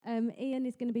Ian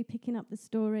is going to be picking up the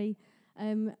story.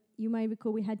 You may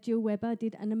recall we had Jill Webber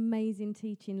did an amazing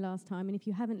teaching last time, and if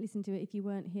you haven't listened to it, if you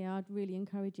weren't here, I'd really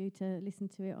encourage you to listen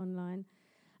to it online.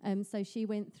 So she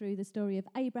went through the story of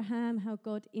Abraham, how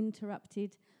God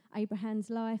interrupted Abraham's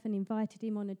life and invited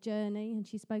him on a journey, and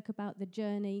she spoke about the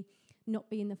journey not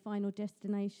being the final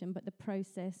destination, but the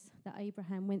process that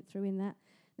Abraham went through in that.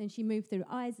 Then she moved through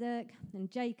Isaac and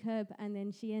Jacob, and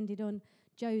then she ended on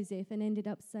Joseph and ended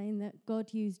up saying that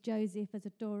God used Joseph as a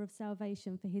door of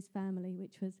salvation for his family,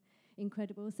 which was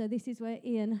incredible. So this is where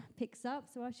Ian picks up.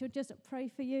 So I shall just pray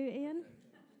for you, Ian.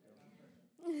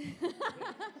 I'm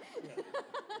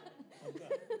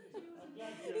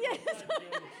glad Yes. that's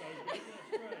great.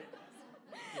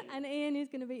 And Ian is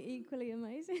going to be equally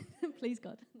amazing. Please,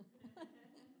 God.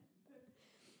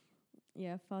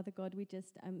 Yeah, Father God, we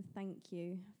just thank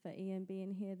you for Ian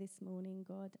being here this morning,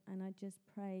 God. And I just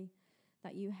pray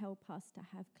that you help us to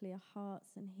have clear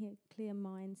hearts and clear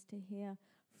minds to hear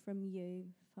from you,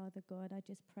 Father God. I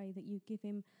just pray that you give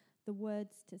him the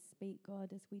words to speak,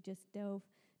 God, as we just delve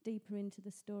deeper into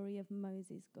the story of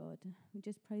Moses, God. We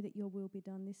just pray that your will be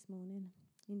done this morning.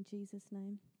 In Jesus'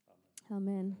 name.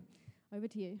 Amen. Over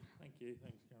to you. Thank you.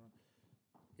 Thanks, Karen.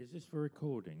 Is this for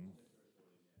recording?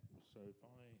 So if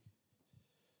I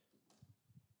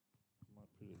might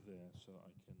put it there so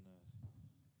I can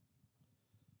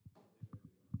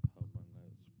hold my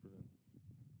notes. Brilliant.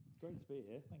 Great to be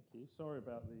here. Thank you. Sorry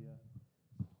about the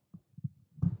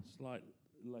slight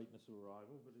lateness of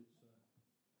arrival, but it's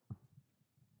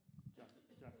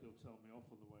Jackie will tell me off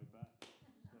on the way back.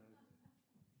 So,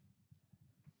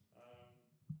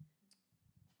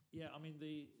 yeah, I mean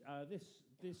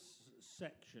this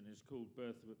section is called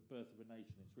Birth of a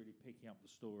Nation. It's really picking up the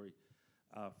story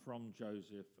from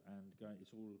Joseph and going. It's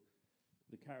all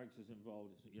the characters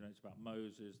involved. It's about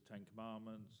Moses, Ten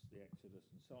Commandments, the Exodus,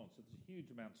 and so on. So there's a huge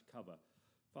amount to cover.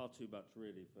 Far too much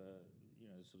really for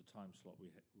the sort of time slot we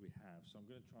have. So I'm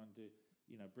going to try and do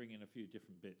bring in a few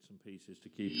different bits and pieces to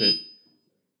keep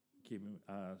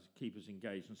us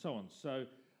engaged and so on. So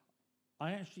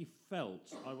I actually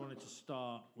felt I wanted to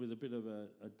start with a bit of a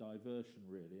diversion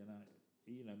really, and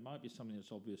it might be something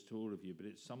that's obvious to all of you, but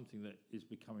it's something that is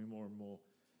becoming more and more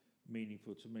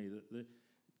meaningful to me. That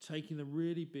taking the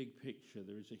really big picture,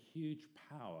 there is a huge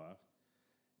power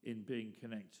in being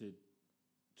connected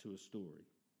to a story.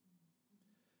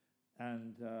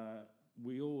 And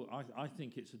I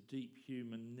think it's a deep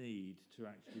human need to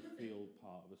actually feel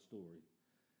part of a story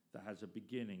that has a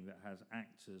beginning, that has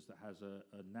actors, that has a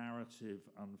narrative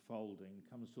unfolding,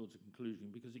 comes towards a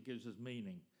conclusion because it gives us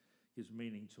meaning, gives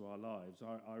meaning to our lives.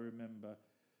 I remember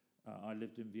I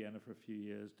lived in Vienna for a few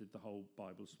years, did the whole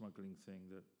Bible smuggling thing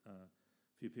that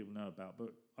few people know about,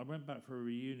 but I went back for a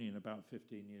reunion about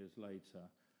 15 years later,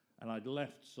 and I'd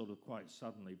left sort of quite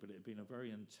suddenly, but it had been a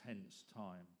very intense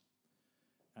time.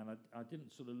 And I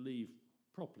didn't sort of leave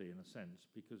properly in a sense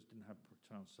because I didn't have a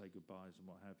chance to say goodbyes and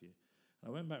what have you. And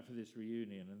I went back for this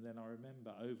reunion, and then I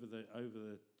remember over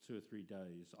the 2 or 3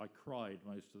 days, I cried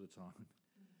most of the time.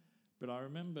 But I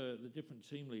remember the different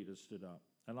team leaders stood up,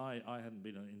 and I hadn't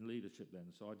been in leadership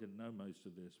then, so I didn't know most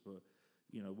of this. But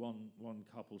one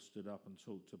couple stood up and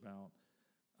talked about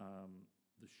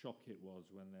the shock it was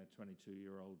when their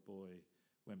 22-year-old boy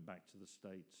went back to the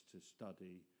States to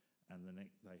study. And then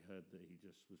they heard that he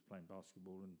just was playing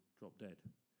basketball and dropped dead.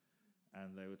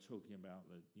 And they were talking about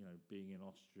being in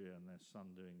Austria and their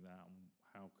son doing that, and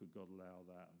how could God allow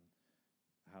that, and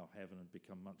how heaven had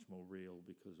become much more real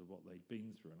because of what they'd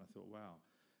been through. And I thought, wow.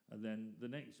 And then the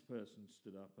next person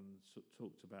stood up and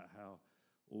talked about how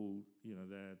all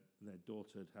their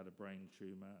daughter had a brain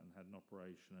tumor and had an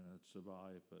operation and had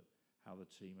survived, but how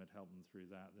the team had helped them through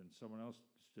that. Then someone else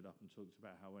stood up and talked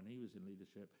about how when he was in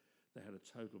leadership, they had a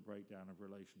total breakdown of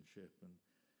relationship, and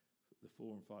the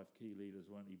 4 and 5 key leaders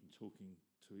weren't even talking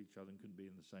to each other and couldn't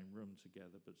be in the same room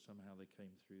together, but somehow they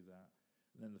came through that.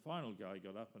 And then the final guy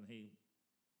got up and he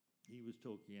was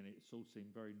talking, and it all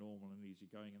seemed very normal and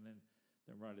easygoing. And then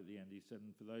right at the end, he said,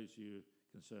 and for those of you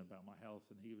concerned about my health,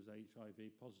 and he was HIV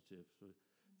positive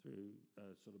through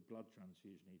sort of blood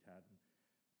transfusion he'd had.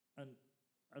 And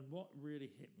what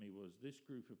really hit me was this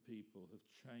group of people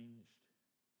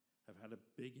have had a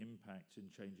big impact in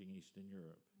changing Eastern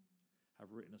Europe,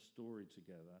 have written a story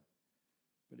together,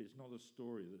 but it's not a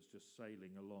story that's just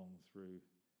sailing along through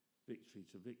victory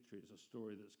to victory. It's a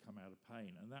story that's come out of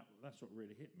pain, and that's what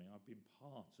really hit me. I've been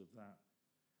part of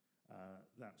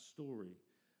that story.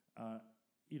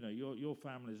 Your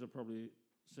families are probably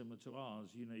similar to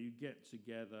ours. You get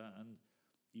together and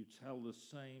you tell the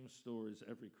same stories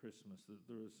every Christmas. That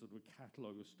there is sort of a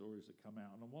catalogue of stories that come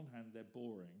out, and on one hand they're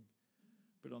boring,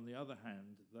 But on the other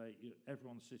hand,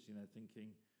 everyone's sitting there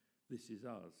thinking, this is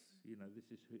us,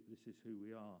 this is who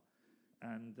we are.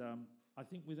 And I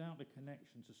think without a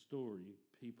connection to story,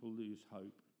 people lose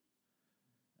hope,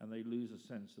 and they lose a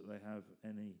sense that they have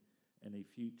any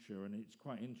future. And it's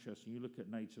quite interesting. You look at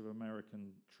Native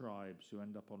American tribes who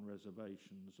end up on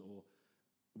reservations, or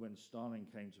when Stalin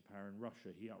came to power in Russia,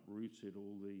 he uprooted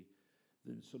all the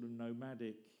sort of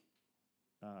nomadic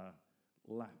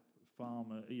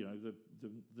farmer,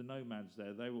 the nomads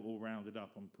there. They were all rounded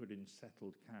up and put in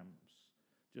settled camps,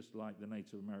 just like the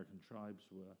Native American tribes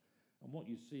were. And what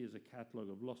you see is a catalogue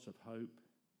of loss of hope,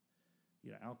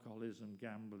 alcoholism,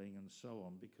 gambling, and so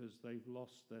on, because they've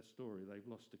lost their story. They've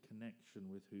lost a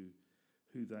connection with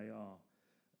who they are.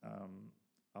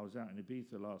 I was out in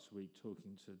Ibiza last week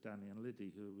talking to Danny and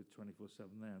Liddy, who are with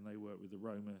 24/7 there, and they work with the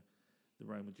Roma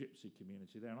Gypsy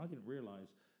community there. And I didn't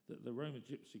realise that the Roma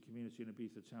Gypsy community in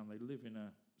Ibiza town, they live in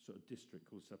a sort of district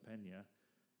called Sapenia.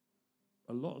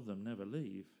 A lot of them never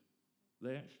leave.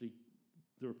 There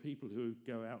are people who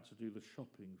go out to do the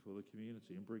shopping for the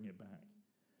community and bring it back.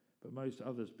 But most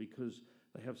others, because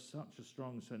they have such a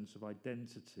strong sense of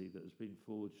identity that has been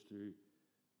forged through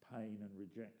pain and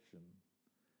rejection,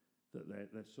 that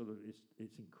they're sort of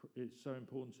it's so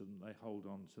important to them they hold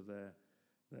on to their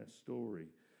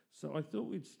story. So I thought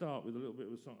we'd start with a little bit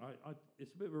of a song.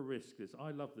 It's a bit of a risk.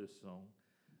 I love this song.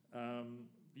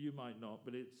 You might not,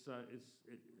 but a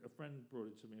friend brought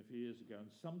it to me a few years ago,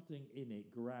 and something in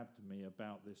it grabbed me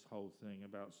about this whole thing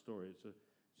about story. It's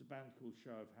a band called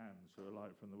Show of Hands, who are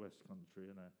like from the West Country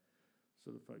and a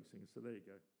sort of folk singer. So there you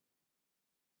go.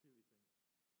 See what you think.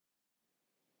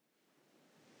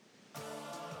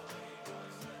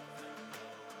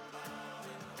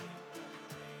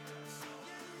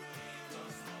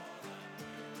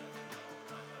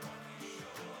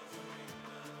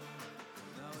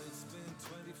 Now it's been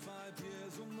 25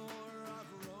 years or more.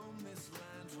 I've roamed this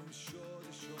land from shore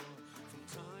to shore, from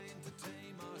Tyne to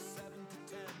Tamar, 7 to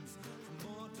 10s, from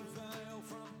Moor to Vale,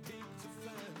 from peak to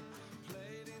fen.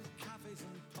 Played in cafes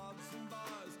and pubs and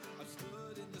bars. I've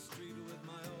stood in the street with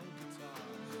my old guitar.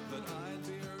 But I'd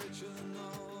be richer than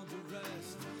all the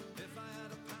rest if I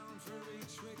had a pound for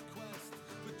each request.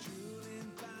 But Julian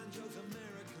Banjo's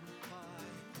American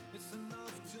Pie, it's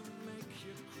enough to make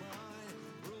you cry.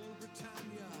 Rule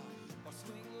Britannia or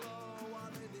Swing Low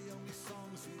are they the only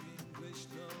songs the English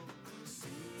know.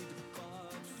 Seed,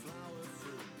 bud, flower,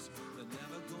 fruit, they're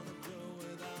never gonna grow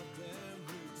without their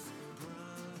roots.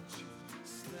 Branch,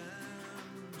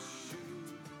 stem,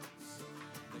 shoots,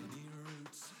 they need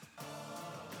roots.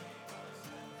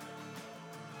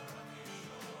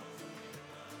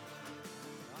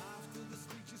 After the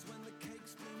speeches, when the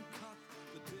cake's been cut,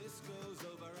 the disco's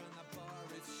over and the bar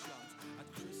is shut. At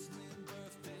christening,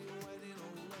 birthday, wedding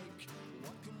or wake,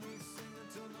 what can we sing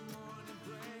until the morning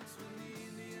breaks? When the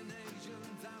Indian,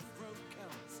 Asians,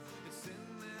 Afro-Celts, it's in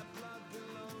their blood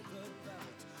below the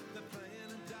belt. They're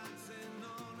playing and dancing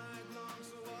all night long.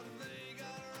 So what have they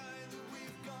got right that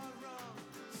we've got wrong?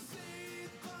 Seed,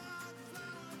 bud,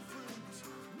 flower, fruit,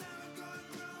 never gonna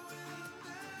grow without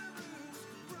their roots.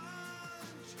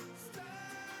 Branch,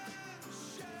 stem,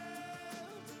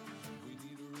 shell, we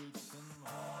need roots and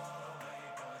all.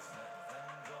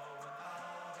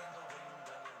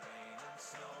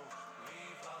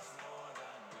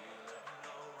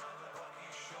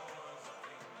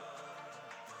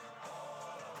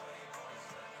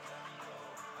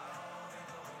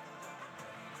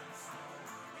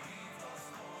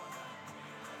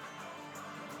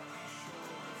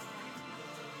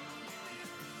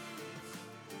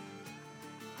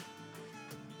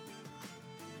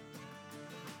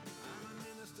 And the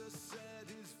minister said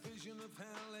his vision of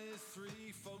hell is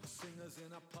 3 folk singers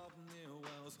in a pub near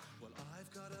Wells. Well, I've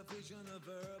got a vision of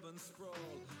urban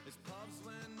sprawl. It's pubs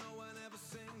when no one ever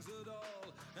sings at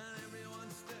all, and everyone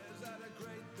stares at a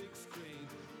great big screen.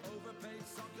 Overpaid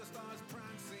soccer stars,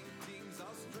 prancing teams,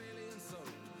 Australian soap,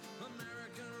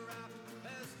 American rap,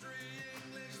 has 3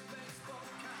 English baseball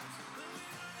caps. And we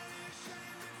not any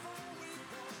shame before we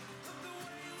walk of the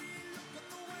way we look and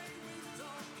the way we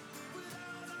talk.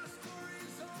 Without our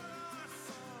stories or our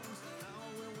songs, how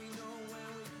will we know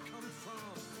where we come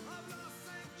from? I've lost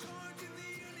St. George in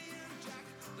the Union Jack.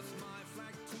 That's my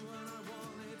flag too, and I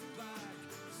want it back.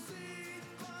 Seed,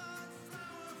 bud,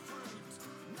 flower, fruit,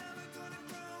 never gonna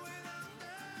grow without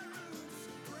their roots.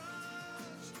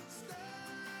 Branch,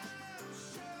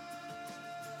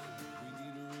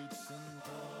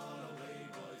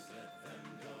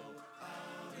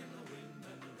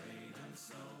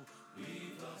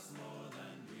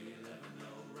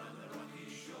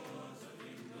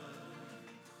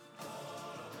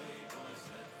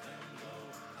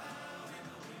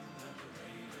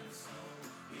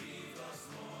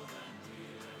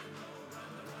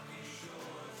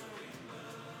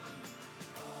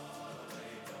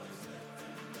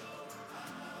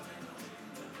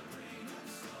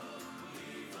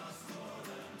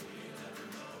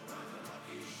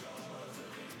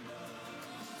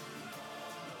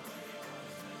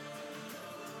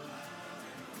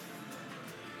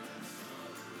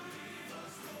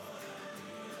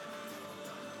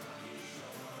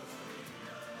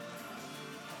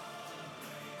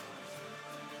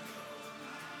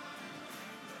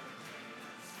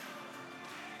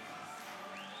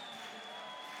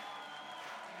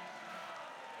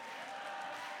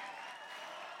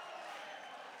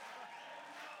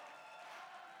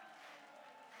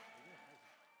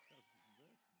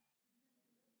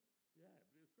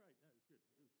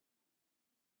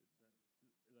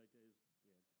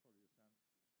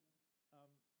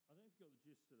 got the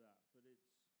gist of that,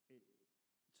 but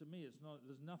to me, it's not.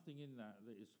 There's nothing in that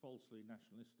that is falsely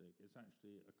nationalistic. It's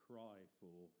actually a cry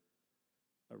for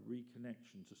a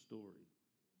reconnection to story,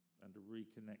 and a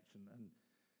reconnection. And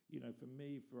for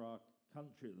me, for our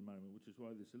country at the moment, which is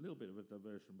why there's a little bit of a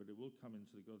diversion, but it will come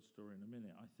into the God story in a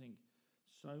minute. I think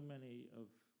so many of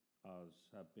us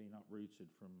have been uprooted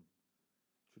from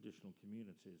traditional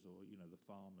communities, or the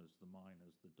farmers, the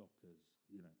miners, the dockers.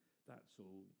 That's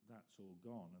all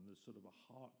gone, and there's sort of a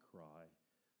heart cry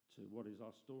to what is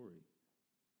our story.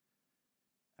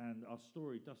 And our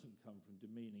story doesn't come from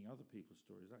demeaning other people's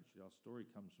stories. Actually, our story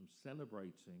comes from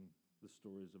celebrating the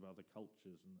stories of other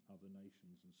cultures and other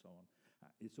nations and so on.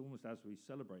 It's almost as we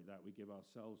celebrate that, we give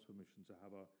ourselves permission to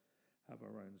have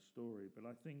our own story. But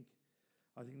I think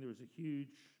there is a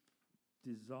huge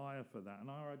desire for that, and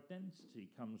our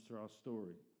identity comes through our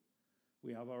story.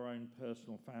 We have our own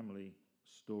personal family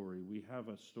story. We have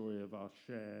a story of our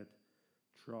shared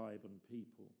tribe and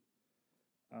people.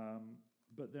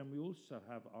 But then we also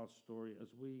have our story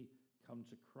as we come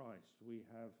to Christ. We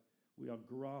are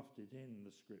grafted in,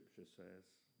 the scripture says,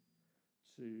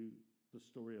 to the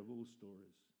story of all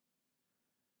stories.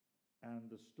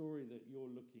 And the story that you're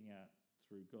looking at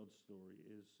through God's story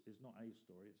is not a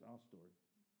story, it's our story.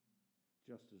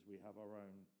 Just as we have our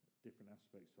own different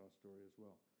aspects to our story as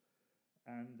well.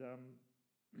 And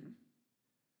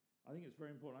I think it's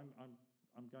very important.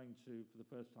 I'm going to, for the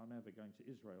first time ever, going to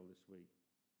Israel this week.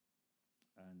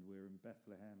 And we're in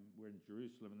Bethlehem, we're in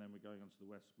Jerusalem, and then we're going on to the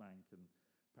West Bank and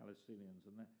Palestinians.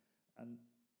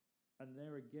 And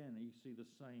there again, you see the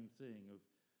same thing of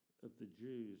the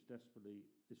Jews desperately.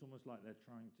 It's almost like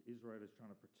Israel is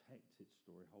trying to protect its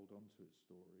story, hold on to its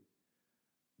story,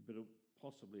 but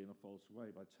possibly in a false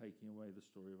way by taking away the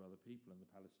story of other people. And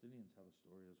the Palestinians have a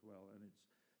story as well. And it's,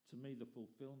 to me, the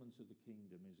fulfillment of the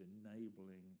kingdom is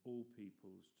enabling all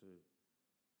peoples to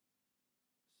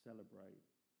celebrate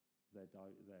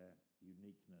their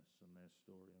uniqueness and their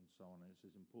story and so on. It's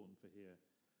as important for here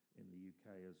in the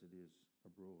UK as it is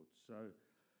abroad.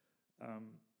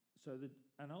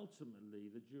 And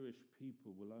ultimately, the Jewish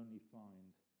people will only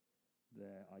find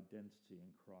their identity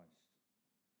in Christ.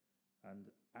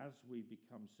 And as we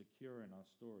become secure in our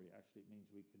story, actually it means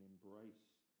we can embrace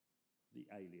the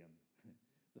alien,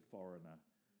 the foreigner,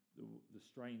 the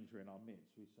stranger in our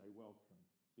midst. We say welcome,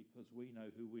 because we know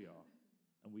who we are,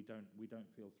 and we don't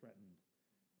feel threatened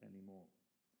anymore.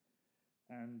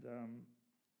 And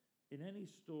in any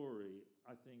story,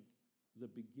 I think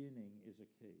the beginning is a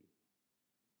key,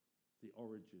 the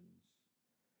origins,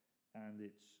 and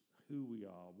it's who we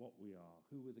are, what we are,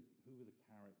 who are the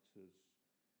characters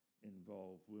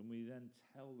involved. When we then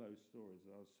tell those stories,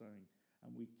 as I was saying,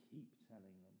 and we keep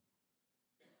telling them,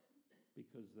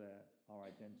 because they're our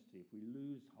identity. If we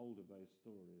lose hold of those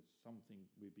stories,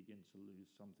 we begin to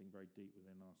lose something very deep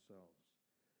within ourselves.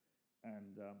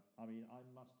 And I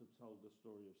must have told the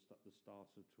story of the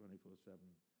start of 24/7,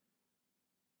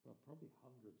 well, probably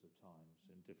hundreds of times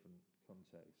in different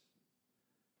contexts.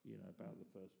 About the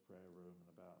first prayer room and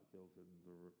about Guildford and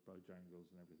the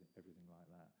Bojangles and everything like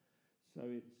that.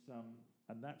 So it's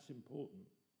and that's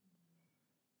important.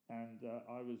 And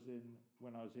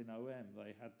when I was in OM,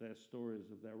 they had their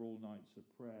stories of their all nights of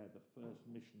prayer, the first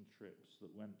mission trips that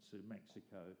went to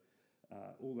Mexico,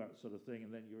 all that sort of thing.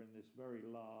 And then you're in this very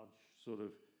large sort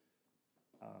of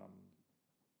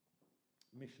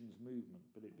missions movement,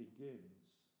 but it begins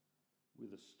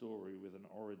with a story, with an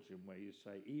origin, where you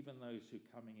say, even those who are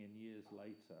coming in years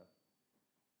later,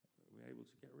 are we able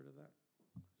to get rid of that?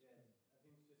 Yes, I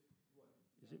think it's just what.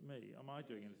 Is it me? Am I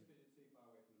doing it? Just because you're too far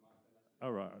away from the microphone. Oh,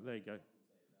 right, there you go.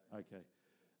 Okay.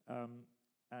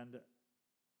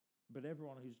 But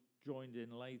everyone who's joined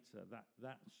in later,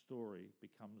 that story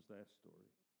becomes their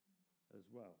story as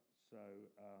well.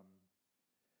 So,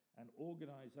 and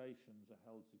organisations are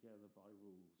held together by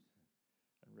rules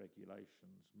and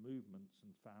regulations. Movements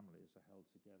and families are held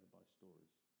together by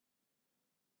stories.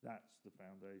 That's the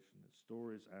foundation. It's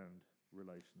stories and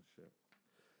relationship.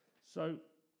 So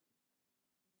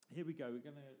here we go. We're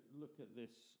going to look at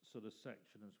this sort of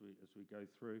section as we go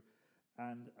through,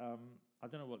 and I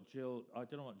don't know what Jill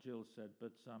said,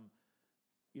 but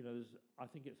I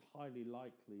think it's highly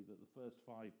likely that the first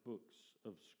 5 books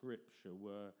of Scripture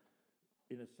were,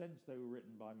 in a sense, they were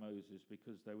written by Moses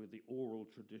because they were the oral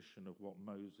tradition of what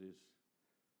Moses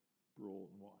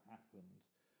brought and what happened.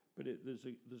 But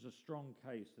there's a strong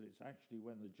case that it's actually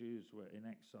when the Jews were in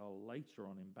exile later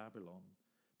on in Babylon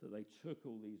that they took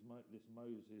all this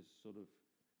Moses sort of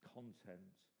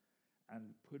content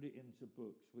and put it into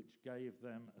books, which gave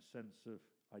them a sense of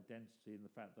identity in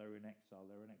the fact they were in exile.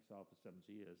 They were in exile for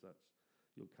 70 years.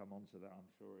 You'll come on to that, I'm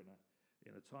sure,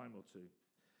 in a time or two.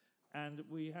 And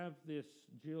we have this,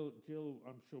 Jill,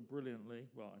 I'm sure brilliantly,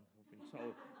 well,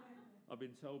 I've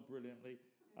been told brilliantly,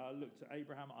 looked at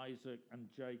Abraham, Isaac, and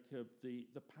Jacob, the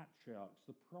patriarchs,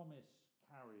 the promise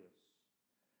carriers.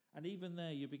 And even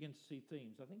there, you begin to see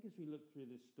themes. I think as we look through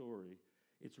this story,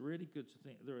 it's really good to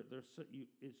think,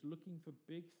 it's looking for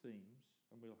big themes,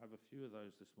 and we'll have a few of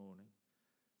those this morning,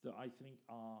 that I think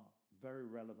are very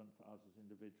relevant for us as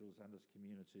individuals and as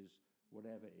communities,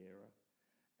 whatever era.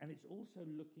 And it's also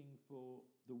looking for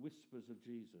the whispers of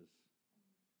Jesus.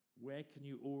 Where can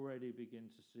you already begin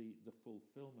to see the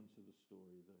fulfillment of the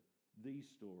story, the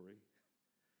story?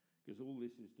 Because all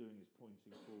this is doing is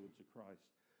pointing forward to Christ.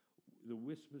 The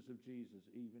whispers of Jesus,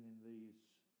 even in these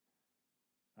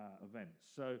events.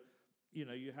 So,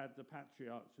 you had the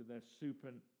patriarchs with their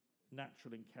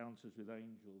supernatural encounters with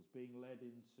angels, being led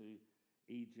into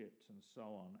Egypt and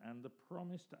so on. And the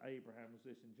promise to Abraham was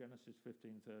this in Genesis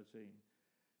 15:13.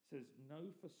 Says, know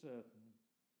for certain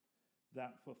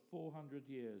that for 400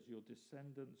 years your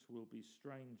descendants will be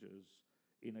strangers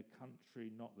in a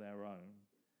country not their own,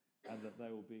 and that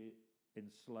they will be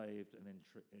enslaved and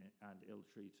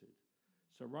ill-treated.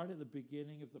 So right at the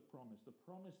beginning of the promise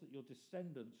that your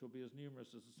descendants will be as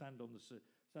numerous as the sand on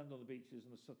the beaches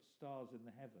and the stars in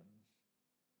the heavens,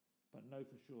 but know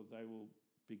for sure they will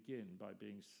begin by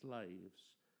being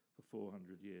slaves for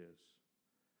 400 years.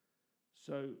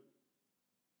 So,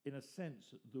 in a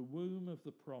sense, the womb of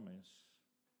the promise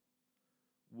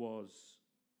was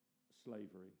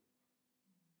slavery.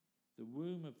 The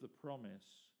womb of the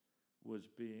promise was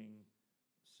being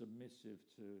submissive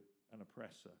to an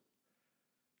oppressor.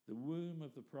 The womb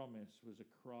of the promise was a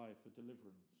cry for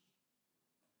deliverance.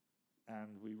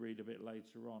 And we read a bit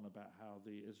later on about how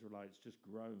the Israelites just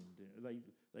groaned.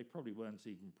 They probably weren't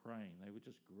even praying. They were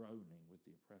just groaning with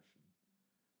the oppression.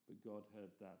 But God heard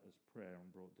that as prayer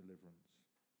and brought deliverance.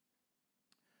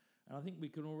 And I think we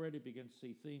can already begin to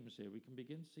see themes here. We can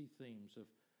begin to see themes of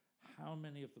how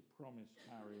many of the promise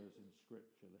carriers in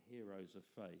Scripture, the heroes of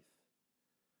faith,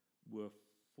 were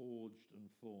forged and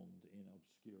formed in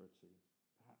obscurity,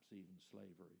 perhaps even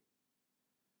slavery.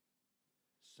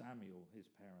 Samuel, his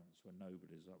parents were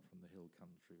nobodies up from the hill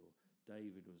country, or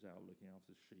David was out looking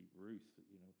after sheep. Ruth,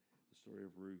 the story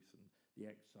of Ruth and the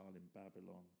exile in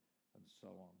Babylon, and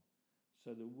so on.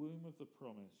 So the womb of the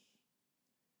promise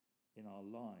in our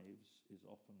lives is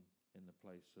often in the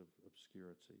place of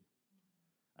obscurity.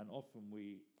 And often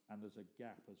there's a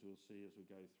gap, as we'll see as we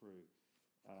go through,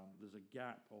 there's a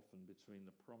gap often between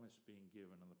the promise being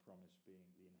given and the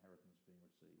inheritance being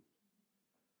received.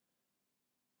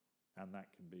 And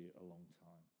that can be a long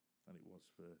time. And it was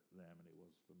for them, and it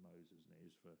was for Moses, and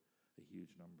it is for a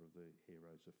huge number of the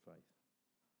heroes of faith.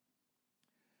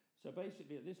 So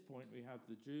basically at this point we have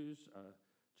the Jews,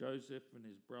 Joseph and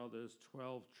his brothers,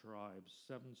 12 tribes,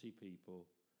 70 people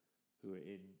who are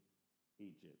in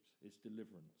Egypt. It's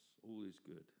deliverance. All is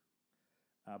good.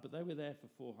 But they were there for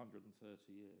 430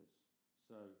 years.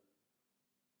 So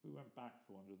if we went back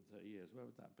 430 years, where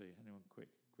would that be? Anyone quick.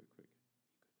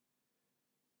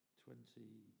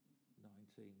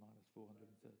 2019 minus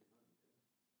 430.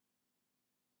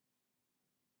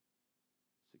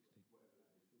 60.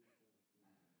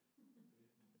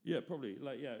 Yeah, probably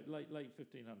late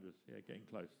 1500s. Yeah, getting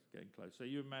close. So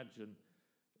you imagine.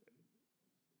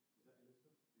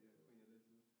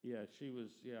 Yeah, she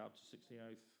was up to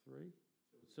 1603.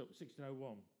 So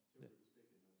 1601. Yeah.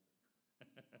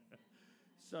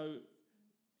 So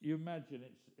you imagine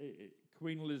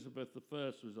Queen Elizabeth I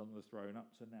was on the throne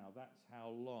up to now. That's how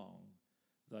long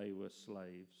they were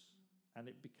slaves, and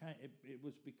it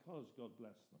was because God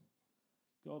blessed them.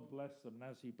 God blessed them, and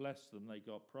as He blessed them, they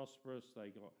got prosperous. By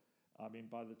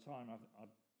the time I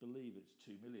believe it's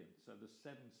 2 million. So the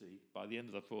 70 by the end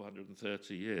of the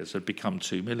 430 years had become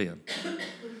 2 million.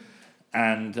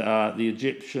 And the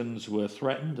Egyptians were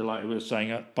threatened, like we were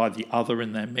saying, by the other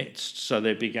in their midst. So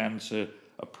they began to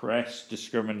oppress,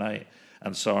 discriminate,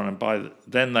 and so on. And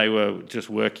then they were just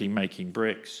making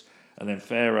bricks. And then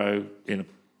Pharaoh, in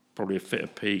probably a fit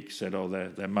of pique, said,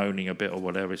 they're moaning a bit or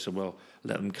whatever. He said, well,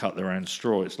 let them cut their own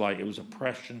straw. It's like it was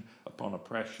oppression upon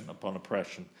oppression upon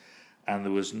oppression. And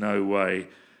there was no way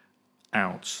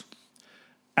out.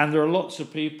 And there are lots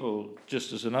of people,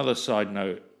 just as another side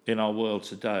note, in our world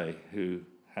today who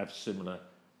have similar.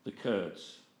 The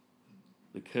Kurds,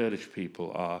 the Kurdish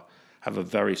people have a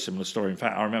very similar story. In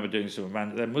fact, I remember doing some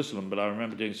they're Muslim, but I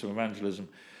remember doing some evangelism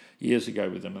years ago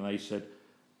with them, and they said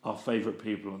our favourite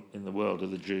people in the world are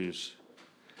the Jews,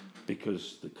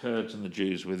 because the Kurds and the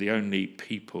Jews were the only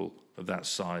people of that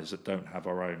size that don't have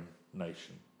our own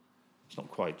nation. It's not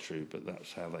quite true, but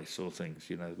that's how they saw things.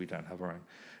 We don't have our own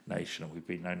nation and we've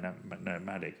been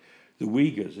nomadic. The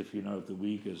Uyghurs, if you know of the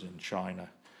Uyghurs in China,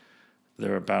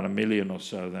 there are about 1 million or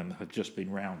so of them have just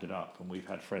been rounded up, and we've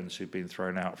had friends who've been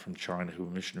thrown out from China who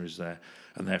were missionaries there,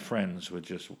 and their friends were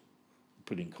just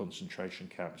put in concentration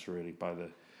camps really by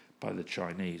the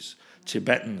Chinese.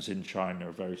 Tibetans in China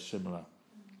are very similar.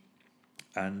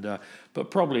 And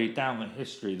but probably down the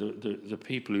history, the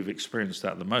people who've experienced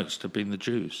that the most have been the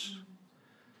Jews.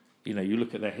 You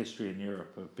look at their history in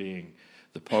Europe of being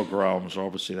the pogroms, or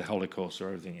obviously the Holocaust or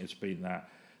everything. It's been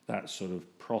that sort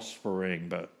of prospering,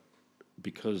 but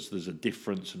because there's a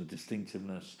difference and a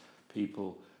distinctiveness,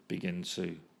 people begin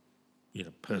to,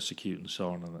 persecute and so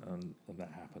on, and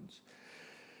that happens.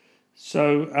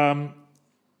 So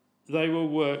they were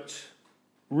worked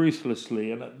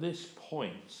ruthlessly, and at this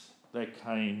point there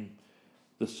came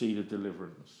the seed of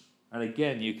deliverance. And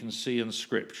again, you can see in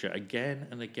Scripture, again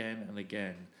and again and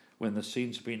again, when there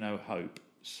seems to be no hope,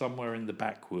 somewhere in the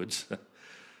backwoods,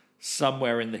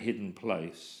 somewhere in the hidden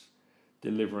place,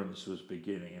 deliverance was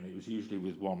beginning, and it was usually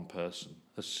with one person,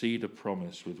 a seed of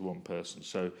promise with one person.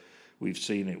 So we've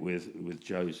seen it with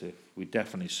Joseph. We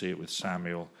definitely see it with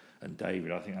Samuel and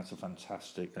David. I think that's a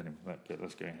fantastic... Anyway,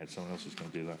 let's go ahead. Someone else is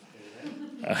going to do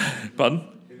that. Pardon?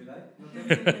 Who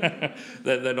are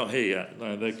they? They're not here yet.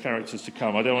 No, they're characters to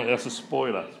come. I don't want... That's a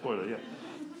spoiler.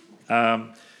 Yeah.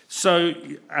 So,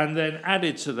 and then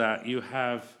added to that, you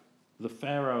have the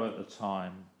Pharaoh at the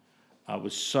time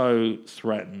was so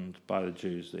threatened by the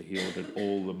Jews that he ordered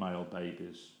all the male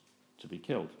babies to be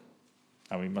killed.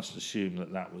 And we must assume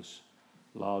that was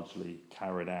largely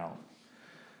carried out.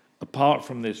 Apart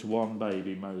from this one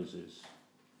baby, Moses,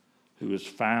 who was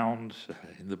found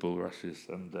in the bulrushes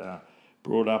and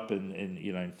brought up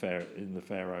in the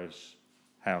Pharaoh's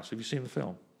house. Have you seen the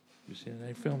film? Have you seen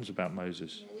any films about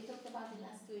Moses? Yeah, we talked about it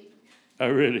last week. Oh,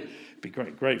 really? It'd be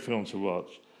great film to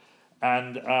watch.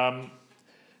 And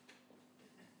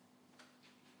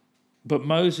but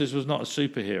Moses was not a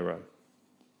superhero.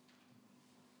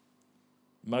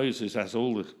 Moses, as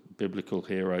all the biblical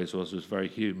heroes was very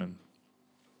human.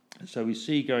 And so we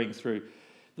see going through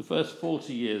the first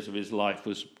 40 years of his life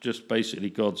was just basically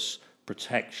God's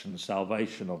protection,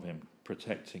 salvation of him,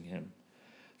 protecting him.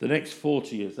 The next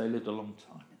 40 years, they lived a long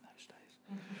time in those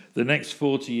days. The next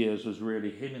 40 years was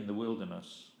really him in the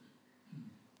wilderness,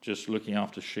 just looking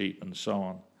after sheep and so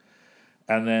on.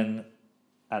 And then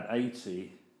at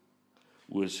 80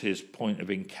 was his point of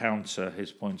encounter,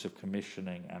 his point of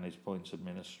commissioning, and his point of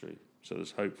ministry. So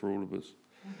there's hope for all of us.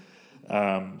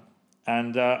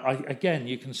 Again,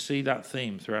 you can see that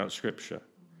theme throughout Scripture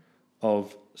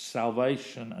of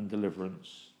salvation and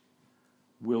deliverance,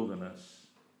 wilderness,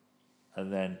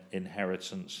 and then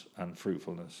inheritance and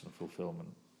fruitfulness and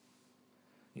fulfillment.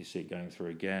 You see it going through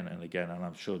again and again, and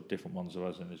I'm sure different ones of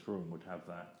us in this room would have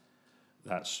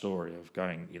that story of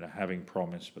going, having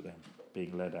promise, but then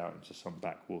being led out into some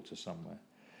backwater somewhere.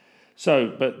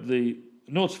 So, but the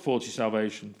 0 to 40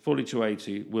 salvation, 40 to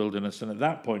 80 wilderness, and at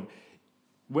that point,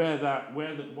 why the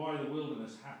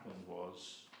wilderness happened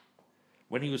was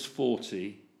when he was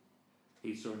 40,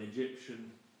 he saw an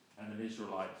Egyptian and an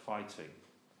Israelite fighting,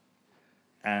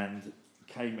 and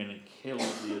came in and killed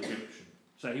the Egyptian.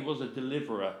 So he was a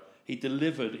deliverer. He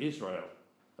delivered Israel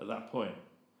at that point.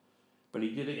 But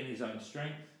he did it in his own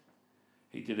strength.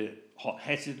 He did it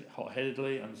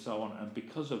hot-headedly and so on. And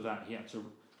because of that, he had to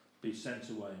be sent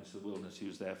away into the wilderness. He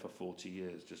was there for 40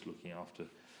 years just looking after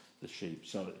the sheep.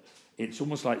 So it's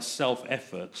almost like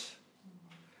self-effort.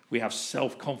 We have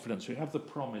self-confidence. We have the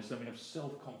promise, and we have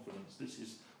self-confidence.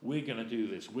 We're going to do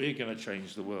this. We're going to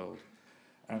change the world.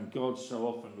 And God so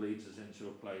often leads us into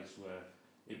a place where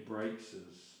it breaks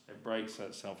us. It breaks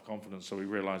that self-confidence, so we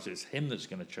realise it's him that's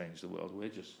going to change the world. We're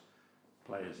just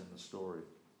players in the story.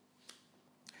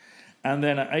 And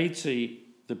then at 80,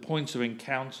 the point of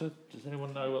encounter. Does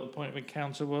anyone know what the point of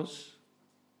encounter was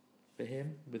for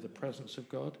him with the presence of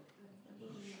God?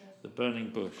 The burning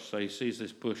bush. So he sees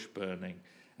this bush burning,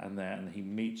 and he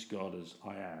meets God as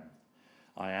I am.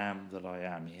 I am that I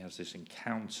am. He has this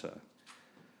encounter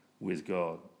with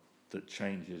God that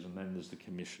changes, and then there's the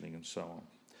commissioning and so on.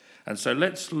 And so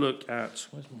let's look at,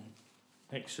 where's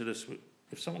my Exodus?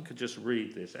 If someone could just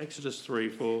read this. Exodus 3,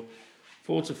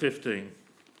 4 to 15.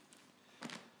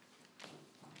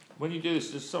 When you do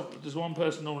this, does one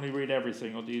person normally read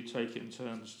everything, or do you take it in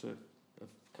turns to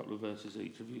a couple of verses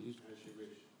each?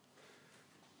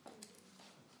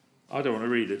 I don't want to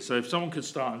read it. So if someone could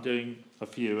start on doing a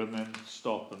few and then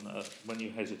stop, and when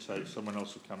you hesitate, someone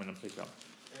else will come in and pick up.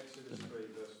 Exodus 3,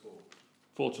 verse 4.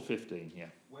 4 to 15, yeah.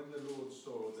 When the Lord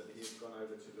saw that he had gone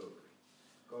over to look,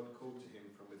 God called to him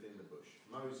from within the bush,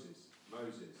 Moses,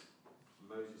 Moses.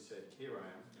 And Moses said, Here I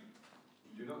am.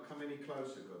 Do not come any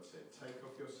closer, God said. Take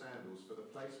off your sandals, for the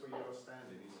place where you are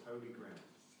standing is holy ground.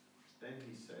 Then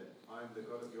he said, I am the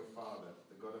God of your father,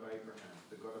 the God of Abraham,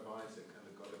 the God of Isaac, and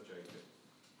the God of Jacob.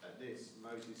 At this,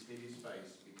 Moses hid his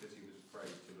face because he was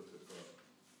afraid to look at God.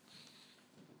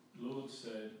 The Lord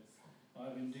said,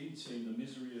 I have indeed seen the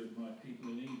misery of my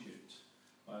people in Egypt.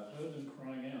 I have heard them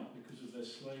crying out because of their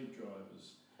slave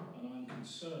drivers, and I am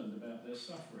concerned about their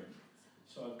suffering.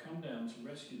 So I've come down to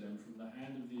rescue them from the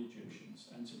hand of the Egyptians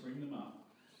and to bring them up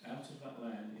out of that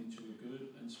land into a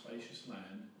good and spacious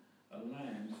land, a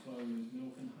land flowing with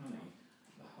milk and honey,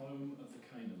 the home of the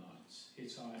Canaanites,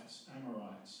 Hittites,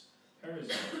 Amorites,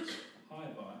 Perizzites,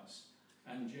 Hivites,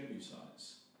 and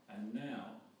Jebusites. And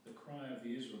now the cry of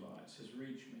the Israelites has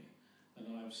reached me, and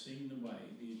I have seen the way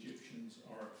the Egyptians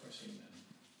are oppressing them.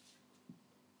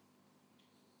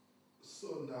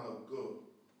 So now go.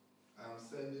 I'm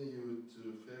sending you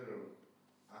to Pharaoh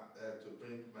to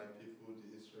bring my people,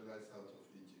 the Israelites, out of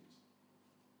Egypt.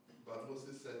 But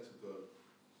Moses said to God,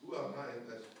 Who am I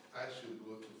that I should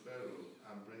go to Pharaoh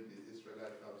and bring the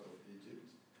Israelites out of Egypt?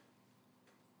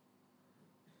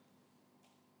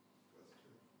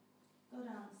 God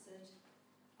answered,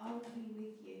 I will be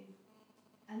with you,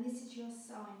 and this is your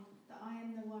sign that I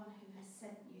am the one who has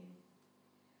sent you.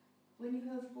 When you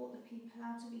have brought the people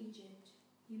out of Egypt,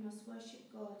 you must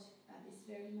worship God at this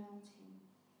very mountain.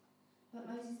 But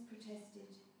Moses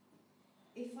protested,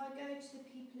 If I go to the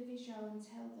people of Israel and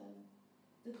tell them,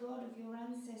 the God of your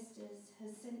ancestors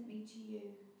has sent me to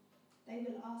you, they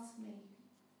will ask me,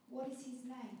 What is his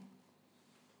name?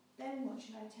 Then what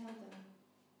should I tell them?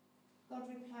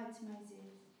 God replied to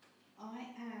Moses,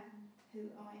 I am who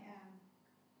I am.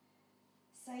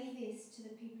 Say this to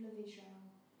the people of Israel,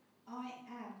 I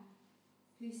am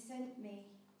who sent me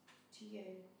to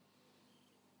you.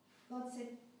 God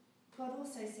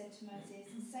also said to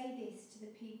Moses, Say this to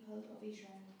the people of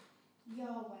Israel,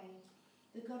 Yahweh,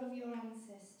 the God of your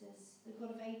ancestors, the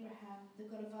God of Abraham, the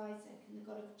God of Isaac, and the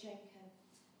God of Jacob,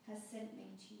 has sent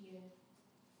me to you.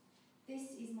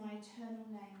 This is my eternal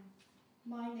name,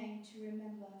 my name to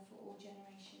remember for all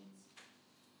generations.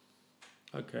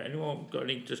 Okay, anyone got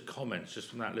any just comments just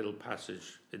from that little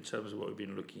passage in terms of what we've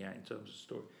been looking at in terms of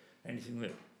story? Anything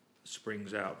that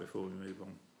springs out before we move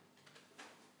on?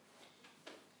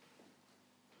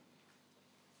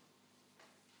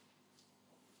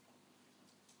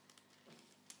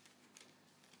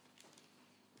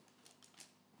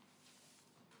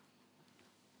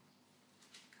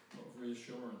 A lot of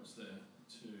reassurance there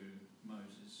to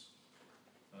Moses.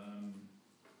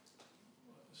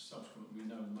 Subsequently, we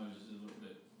know Moses is a little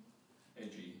bit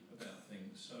edgy about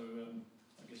things, so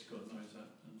I guess God knows that,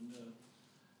 and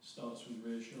starts with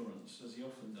reassurance, as he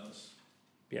often does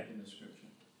in the scripture.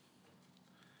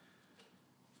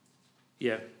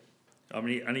 Yeah, I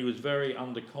mean, and he was very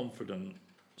underconfident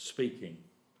speaking.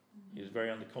 He was very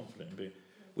underconfident,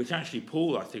 which actually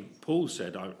Paul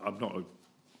said,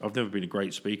 I've never been a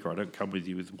great speaker. I don't come with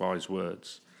you with wise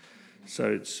words.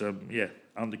 So it's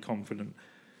underconfident.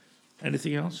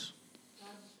 Anything else? I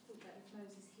thought that if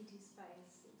Moses hid his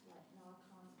face, it's like, no, I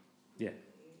can't. Yeah.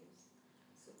 It was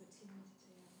sort of a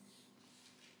timidity.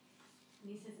 And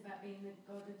he says about being the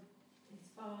God of his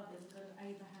father, the God of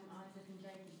Abraham, Isaac, and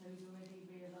Jacob, so he's already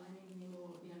realising him,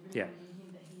 or reminding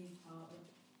him that he is part of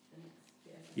the next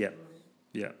bit of the story.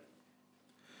 Yeah.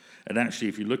 And actually,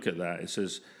 if you look at that, it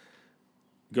says,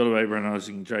 God of Abraham,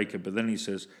 Isaac, and Jacob, but then he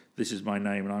says, this is my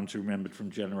name, and I'm to be remembered from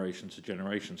generation to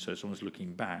generation. So it's almost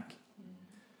looking back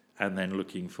and then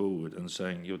looking forward and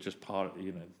saying, you're just part of,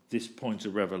 this point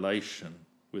of revelation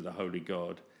with the Holy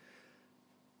God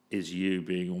is you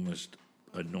being almost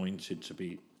anointed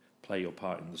to play your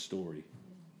part in the story,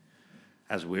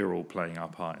 as we're all playing our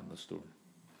part in the story.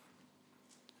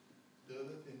 The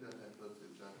other thing that I thought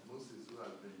is that Moses, who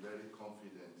has been very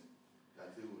confident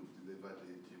that he would deliver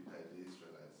the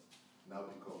Israelites, now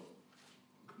become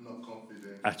not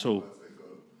confident At all.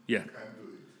 Yeah. Can't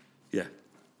do it. Yeah,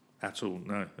 at all.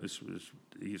 No,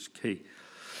 he's key.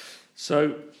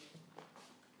 So,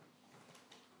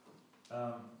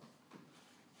 I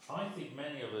think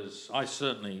many of us,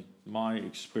 my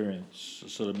experience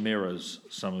sort of mirrors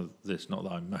some of this, not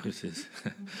that I'm Moses,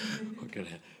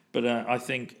 but I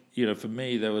think, for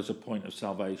me, there was a point of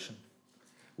salvation.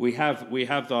 We have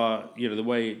our, the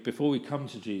way, before we come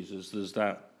to Jesus, there's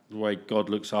that the way God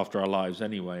looks after our lives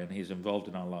anyway, and he's involved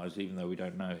in our lives even though we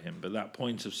don't know him. But that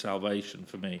point of salvation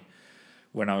for me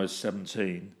when I was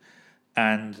 17,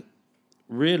 and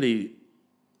really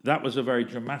that was a very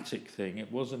dramatic thing. It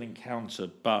was an encounter,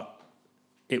 but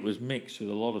it was mixed with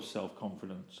a lot of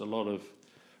self-confidence, a lot of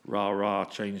rah,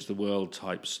 change the world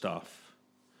type stuff.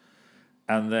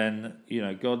 And then,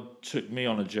 God took me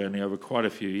on a journey over quite a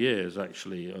few years,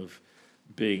 actually, of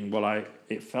being,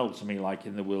 it felt to me like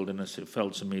in the wilderness, it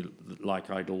felt to me like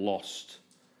I'd lost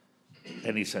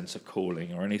any sense of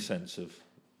calling or any sense of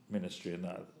ministry, and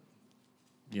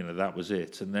that was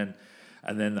it. And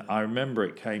then I remember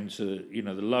it came to, the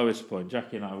lowest point.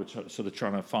 Jackie and I were sort of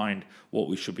trying to find what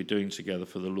we should be doing together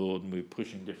for the Lord, and we were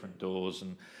pushing different doors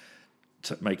and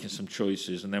making some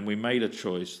choices. And then we made a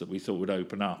choice that we thought would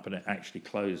open up, and it actually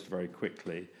closed very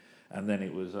quickly. And then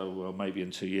it was, maybe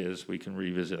in 2 years we can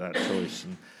revisit that choice.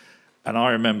 And I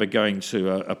remember going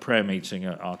to a prayer meeting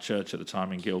at our church at the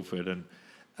time in Guildford,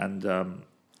 and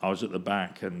I was at the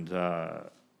back, and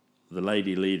the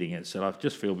lady leading it said, I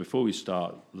just feel before we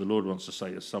start, the Lord wants to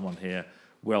say to someone here,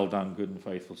 well done, good and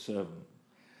faithful servant.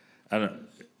 And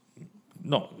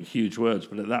not huge words,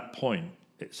 but at that point,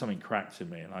 something cracked in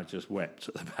me, and I just wept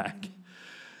at the back.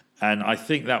 And I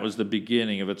think that was the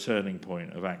beginning of a turning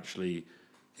point of actually,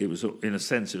 in a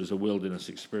sense, it was a wilderness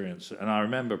experience. And I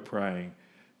remember praying,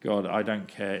 God, I don't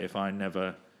care if I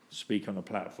never speak on a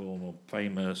platform or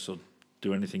famous or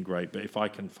do anything great, but if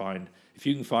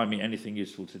you can find me anything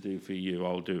useful to do for you,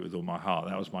 I'll do it with all my heart.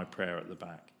 That was my prayer at the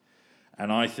back.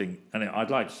 And I think,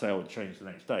 I'd like to say it changed the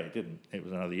next day. It didn't. It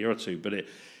was another year or two, but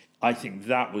I think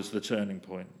that was the turning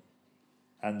point.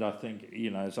 And I think,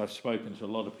 as I've spoken to a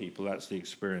lot of people, that's the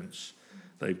experience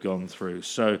they've gone through.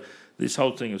 So this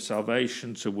whole thing of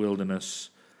salvation to wilderness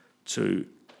to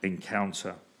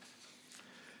encounter.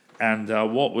 And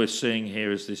what we're seeing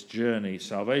here is this journey,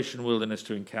 salvation, wilderness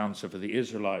to encounter for the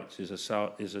Israelites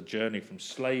is a journey from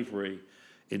slavery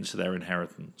into their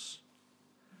inheritance.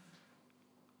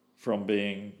 From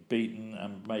being beaten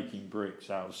and making bricks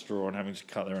out of straw and having to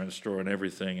cut their own straw and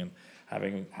everything, and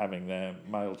having their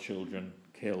male children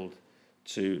killed,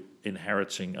 to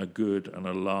inheriting a good and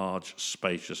a large,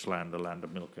 spacious land, a land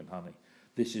of milk and honey.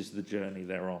 This is the journey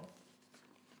they're on.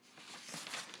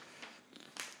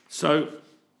 So,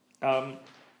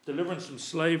 deliverance from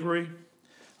slavery.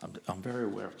 I'm very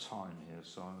aware of time here,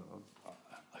 so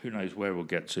who knows where we'll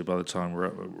get to by the time we're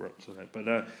up to that.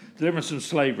 But deliverance from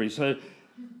slavery. So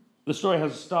the story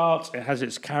has a start, it has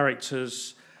its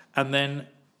characters, and then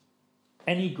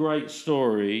any great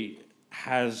story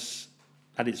has,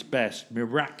 at its best,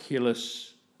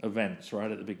 miraculous events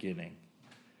right at the beginning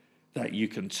that you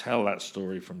can tell that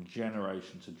story from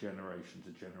generation to generation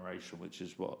to generation, which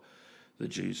is what the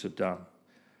Jews have done,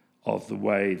 of the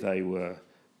way they were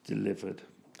delivered.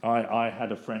 I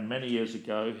had a friend many years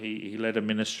ago. He led a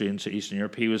ministry into Eastern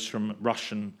Europe. He was from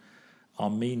Russian,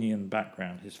 Armenian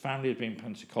background. His family had been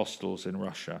Pentecostals in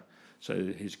Russia, so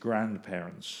his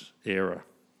grandparents' era.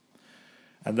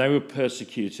 And they were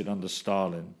persecuted under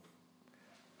Stalin.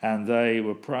 And they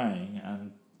were praying,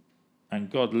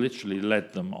 and God literally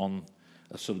led them on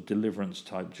a sort of deliverance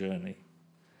type journey.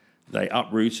 They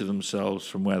uprooted themselves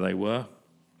from where they were.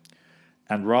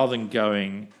 And rather than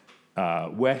going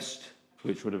west,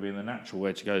 which would have been the natural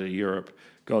way to go to Europe,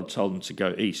 God told them to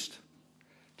go east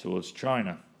towards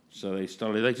China. So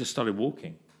they just started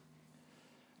walking.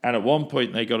 And at one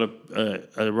point they got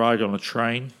a ride on a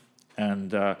train,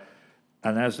 and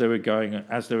as they were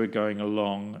going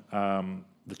along,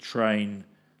 the train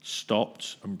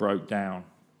stopped and broke down.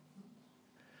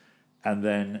 And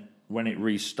then when it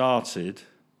restarted,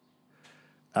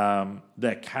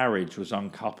 their carriage was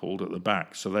uncoupled at the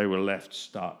back, so they were left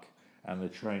stuck, and the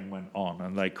train went on.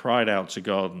 And they cried out to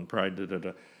God and prayed,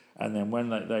 and then when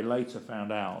they later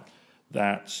found out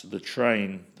that the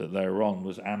train that they were on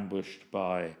was ambushed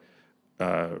by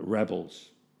rebels,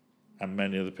 and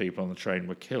many of the people on the train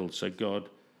were killed, so God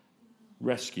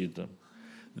rescued them.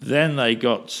 Then they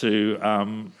got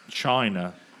to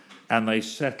China, and they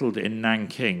settled in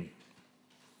Nanking.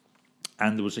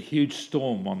 And there was a huge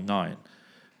storm one night,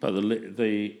 but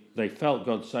they felt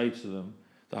God say to them,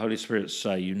 the Holy Spirit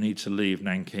say, you need to leave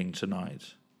Nanking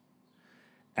tonight.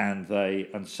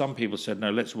 And some people said, no,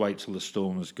 let's wait till the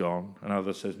storm is gone. And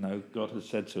others said, no, God has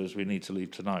said to us, we need to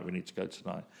leave tonight, we need to go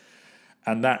tonight.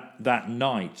 And that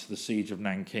night, the siege of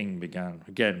Nanking began,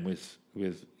 again with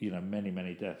many,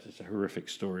 many deaths. It's a horrific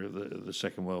story of the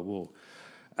Second World War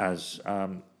as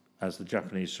the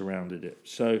Japanese surrounded it.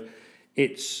 So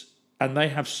and they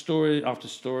have story after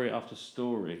story after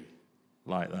story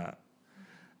like that.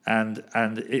 And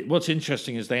what's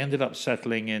interesting is they ended up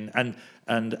settling in,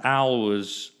 and Al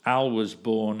was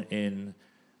born in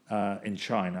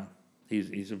China.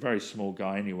 He's a very small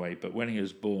guy anyway, but when he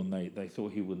was born, they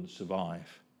thought he wouldn't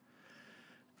survive.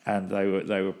 And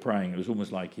they were praying. It was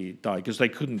almost like he died, because they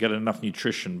couldn't get enough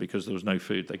nutrition because there was no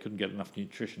food. They couldn't get enough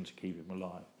nutrition to keep him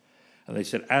alive. And they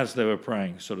said as they were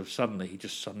praying, sort of suddenly, he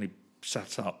just suddenly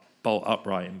sat up, bolt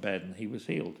upright in bed, and he was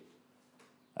healed.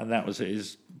 And that was at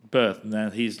his birth. And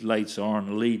then he's later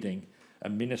on leading a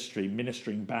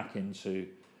ministering back into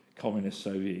communist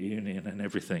Soviet Union and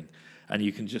everything. And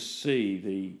you can just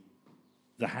see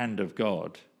the hand of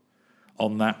God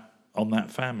on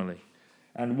that family.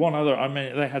 And one other, I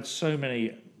mean, they had so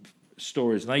many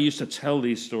stories, and they used to tell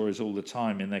these stories all the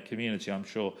time in their community, I'm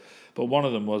sure. But one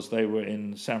of them was they were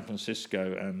in San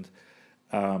Francisco, and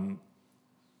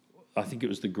I think it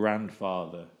was the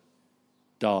grandfather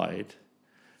died.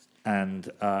 And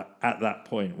at that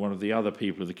point, one of the other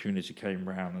people of the community came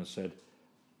round and said,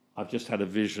 I've just had a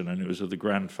vision, and it was of the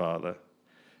grandfather.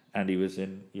 And he was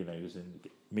in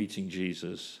meeting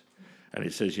Jesus. And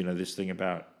it says, this thing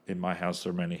about, in my house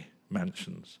there are many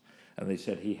mansions. And they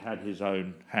said he had his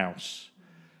own house.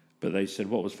 But they said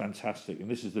what was fantastic, and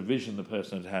this is the vision the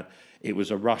person had, it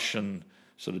was a Russian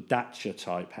sort of dacha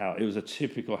type house. It was a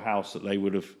typical house that he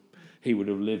would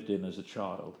have lived in as a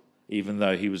child, even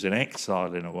though he was in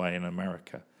exile in a way in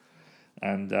America.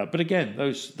 And but again,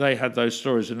 they had those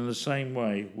stories, and in the same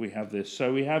way we have this.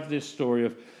 So we have this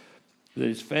story that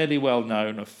is fairly well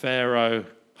known of Pharaoh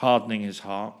hardening his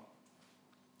heart.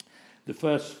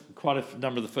 Quite a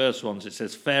number of the first ones, it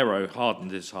says Pharaoh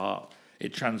hardened his heart.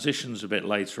 It transitions a bit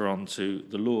later on to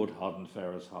the Lord hardened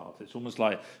Pharaoh's heart. It's almost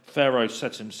like Pharaoh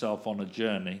set himself on a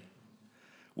journey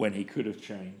when he could have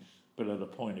changed, but at a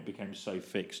point it became so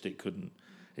fixed it couldn't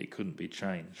be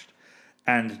changed.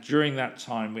 And during that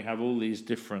time we have all these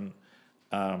different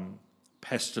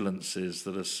pestilences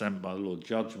that are sent by the Lord,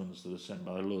 judgments that are sent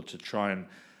by the Lord to try and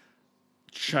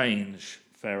change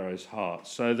Pharaoh's heart.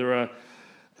 So there are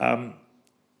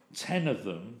 10 of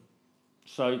them.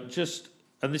 So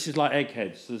and this is like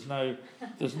eggheads. There's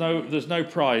no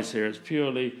prize here. It's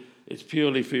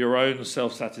purely for your own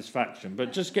self-satisfaction.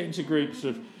 But just get into groups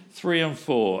of 3 and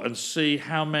 4 and see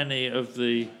how many of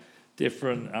the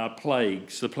different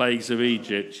plagues, the plagues of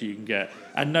Egypt, you can get.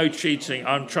 And no cheating.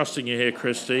 I'm trusting you here,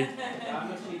 Christy.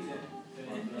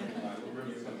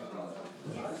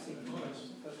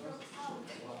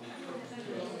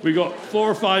 We've got 4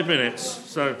 or 5 minutes,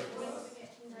 so...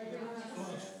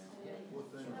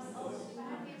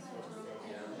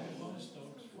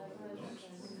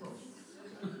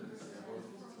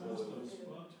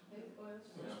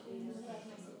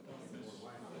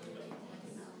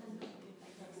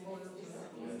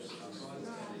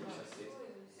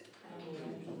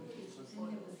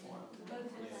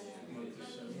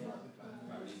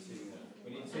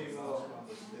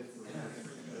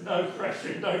 No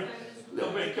pressure, no, a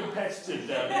little bit competitive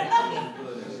down here.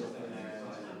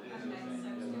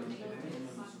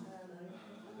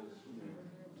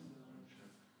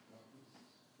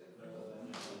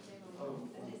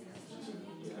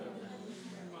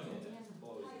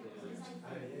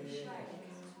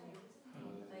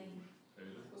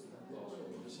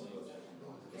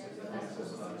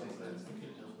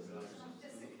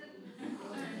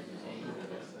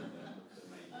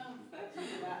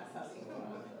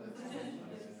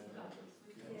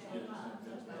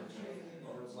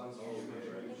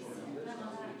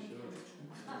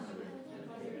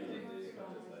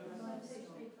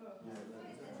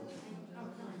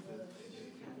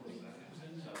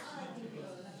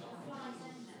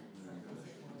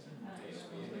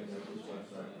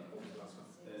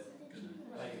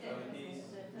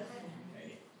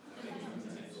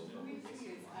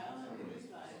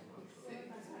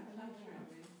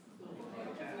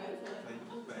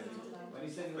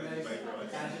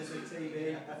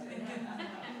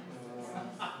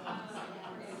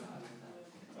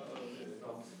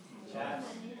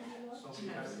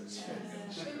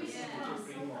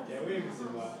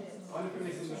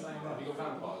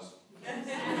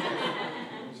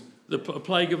 The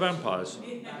Plague of Vampires?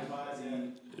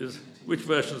 Which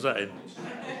version is that in?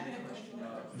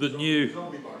 The new...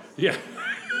 Yeah.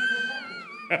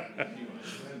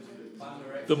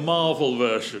 The Marvel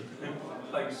version.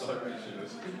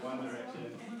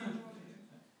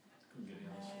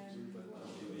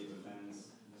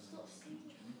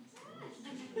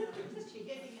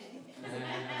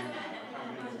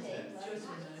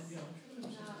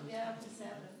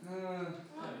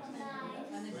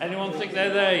 Anyone think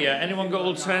they're there yet? Anyone got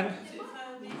all 10?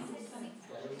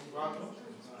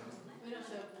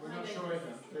 We're not sure if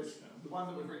it's the one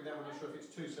that we've written down. We're not sure if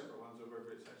it's 2 separate ones or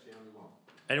whether it's actually only one.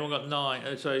 Anyone got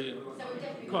 9? So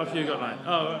quite a few got 9.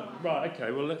 Oh, right.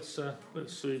 Okay. Well, let's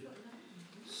see.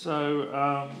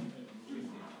 So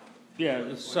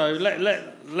yeah. So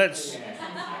let's.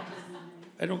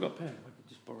 Anyone got a pen? I could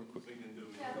just borrow quickly.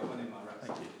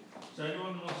 Thank you. So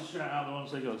anyone wants to shout out the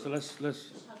ones they got? So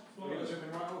let's. Flies. In the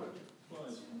right order.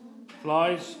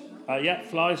 Flies. Yeah,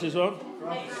 flies is on.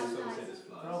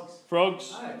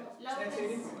 Frogs.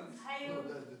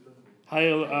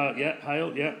 Hail. Yeah,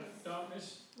 hail. Yeah.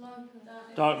 Darkness.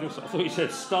 Darkness. I thought you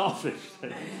said starfish.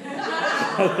 Could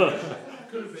have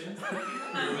been.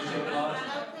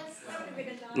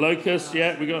 Locust.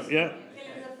 Yeah, we got. Yeah.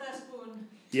 Killing the firstborn.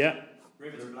 Yeah.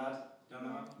 Rivers of blood. Done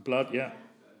that one. Blood. Yeah.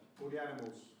 All the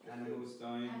animals. Animals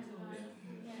dying.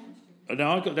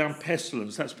 Now I got down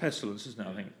pestilence. That's pestilence, isn't it?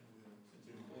 I think.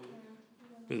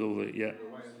 With all the We're waiting on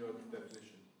your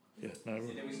definition. yeah. No.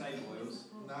 Did we say boils?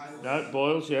 No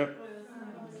boils. Yeah.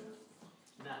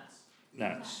 Gnats.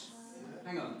 Gnats.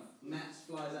 Hang on. Gnats,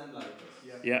 flies, and locusts.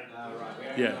 Yeah.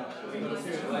 Right. Yeah. We got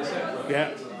two of those.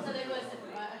 Yeah. So they were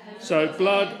separate, right? Okay. So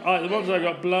blood. The ones I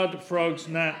got: blood, frogs,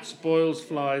 gnats, boils,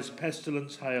 flies,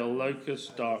 pestilence, hail,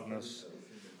 locust, darkness,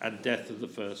 and death of the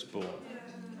firstborn.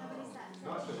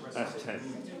 That's 10.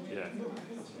 Yeah.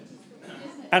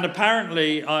 And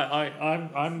apparently, I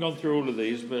haven't gone through all of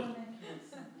these, but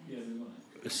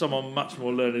someone much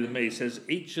more learned than me says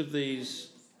each of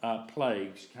these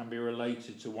plagues can be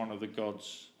related to one of the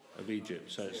gods of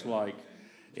Egypt. So it's like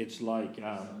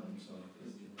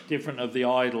different of the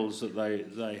idols that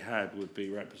they had would be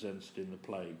represented in the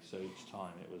plague. So each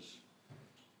time it was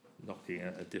knocking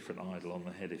a different idol on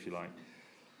the head, if you like.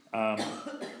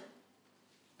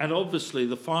 And obviously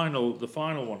the final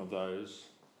one of those.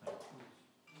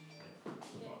 The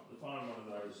final one of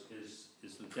those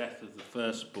is the death of the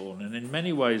firstborn, and in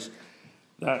many ways,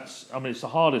 it's the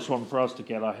hardest one for us to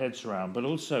get our heads around. But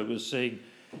also, we're seeing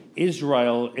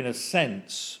Israel, in a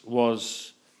sense,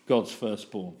 was God's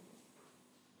firstborn,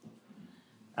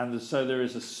 and so there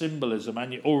is a symbolism.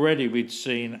 And already we'd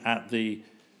seen at the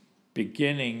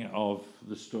beginning of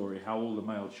the story how all the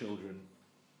male children,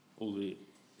 all the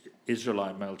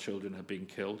Israelite male children, have been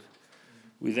killed.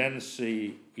 We then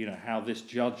see, how this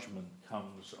judgment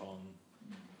comes on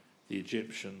the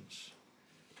Egyptians.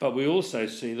 But we also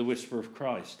see the whisper of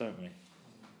Christ, don't we?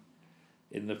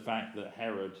 In the fact that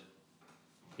Herod,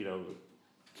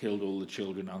 killed all the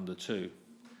children under 2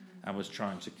 and was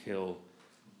trying to kill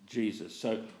Jesus.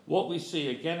 So what we see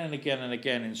again and again and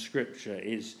again in Scripture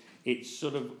is it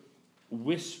sort of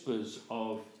whispers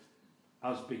of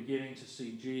us beginning to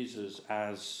see Jesus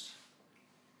as,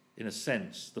 in a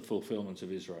sense, the fulfillment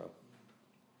of Israel.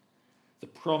 The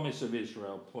promise of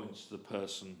Israel points to the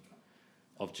person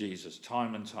of Jesus.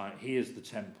 Time and time, he is the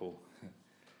temple.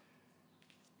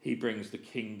 He brings the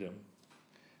kingdom.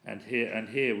 And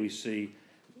here we see,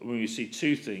 when we see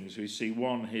two things. We see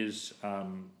one, his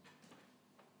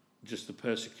just the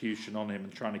persecution on him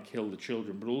and trying to kill the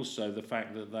children, but also the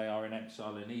fact that they are in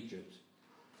exile in Egypt.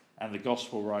 And the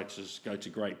gospel writers go to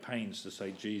great pains to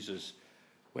say Jesus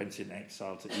went in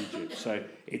exile to Egypt. So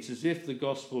it's as if the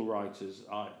gospel writers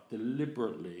are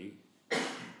deliberately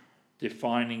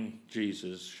defining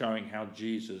Jesus, showing how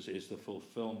Jesus is the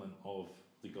fulfillment of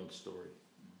the God story,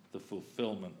 the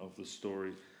fulfillment of the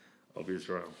story of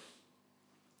Israel.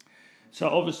 So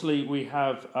obviously we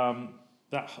have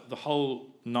the whole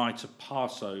night of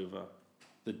Passover,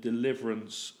 the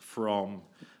deliverance from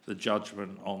the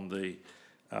judgment on the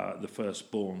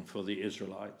firstborn for the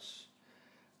Israelites.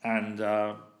 And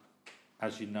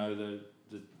as you know, the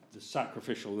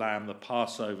sacrificial lamb, the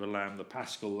Passover lamb, the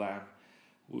Paschal lamb,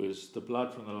 was the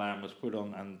blood from the lamb was put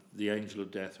on, and the angel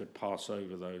of death would pass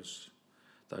over those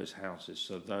houses.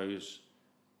 So those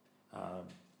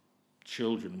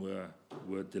children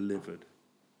were delivered.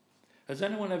 Has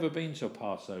anyone ever been to a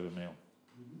Passover meal?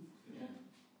 Yeah.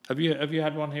 Have you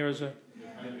had one here as a?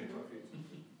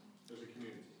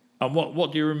 And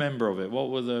what do you remember of it? What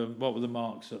were the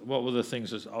marks? What were the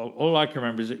things? All I can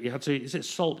remember is that you had to. Is it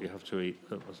salt you have to eat?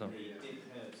 Or something? Dip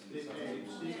egg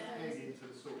into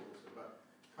the salt water, but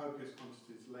copious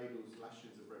quantities, ladles,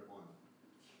 lashings of red wine.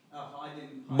 Oh, I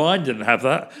didn't. Mine didn't have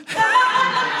that.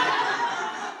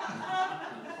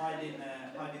 Hiding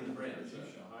the bread.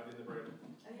 Hiding the bread.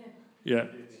 Yeah.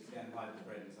 Hide the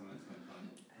bread in something that's going to find.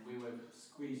 And we were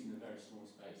squeezed in a very small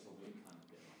space, or we kind of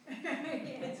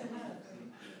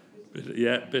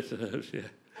get Bitter herbs, yeah.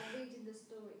 I'm reading the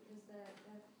story because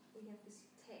we have this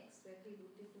text where people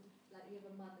different, like you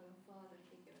have a mother and father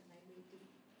figure, and they read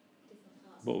different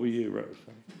parts. What were you, Rose?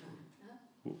 Huh?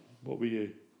 What were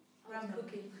you? I was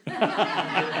cooking.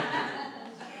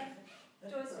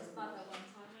 Joyce's mother one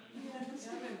time.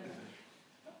 So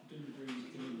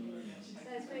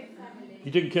it's very family.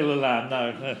 You didn't kill the lamb,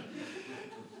 no.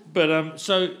 But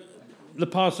so the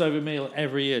Passover meal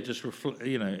every year just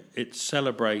it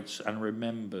celebrates and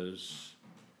remembers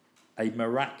a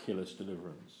miraculous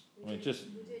deliverance. I mean, just.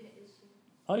 We're doing it this year.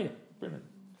 Oh yeah, brilliant.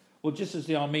 Well, just as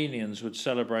the Armenians would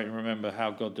celebrate and remember how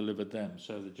God delivered them,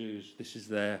 so the Jews, this is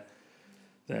their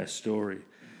story.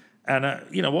 And,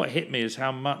 what hit me is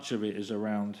how much of it is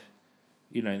around,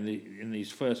 in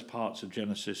these first parts of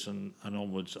Genesis and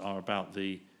onwards are about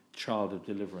the child of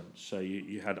deliverance. So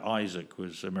you had Isaac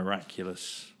was a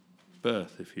miraculous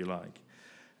birth, if you like,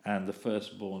 and the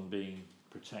firstborn being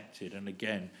protected. And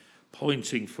again,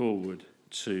 pointing forward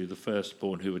to the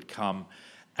firstborn who would come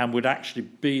and would actually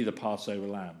be the Passover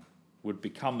lamb, would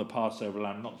become the Passover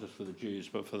lamb, not just for the Jews,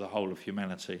 but for the whole of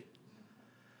humanity.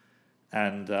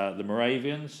 And the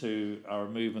Moravians, who are a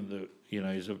movement that,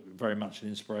 is very much an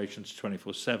inspiration to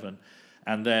 24/7.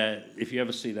 And if you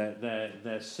ever see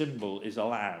their symbol is a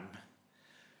lamb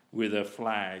with a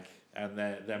flag, and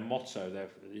their motto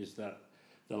is that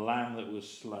the lamb that was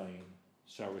slain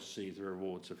shall receive the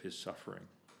rewards of his suffering.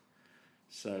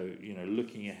 So,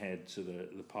 looking ahead to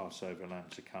the Passover lamb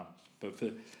to come.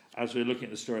 But as we're looking at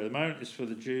the story at the moment, it's for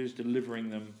the Jews, delivering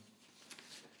them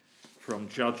from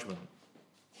judgment.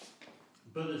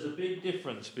 But there's a big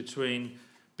difference between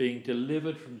being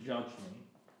delivered from judgment.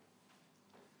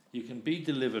 You can be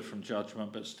delivered from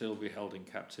judgment but still be held in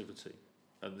captivity.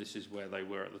 And this is where they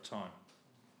were at the time.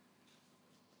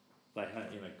 They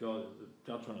had, God,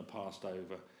 judgment had passed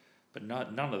over, but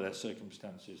none of their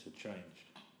circumstances had changed.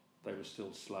 They were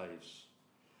still slaves.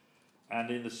 And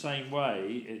in the same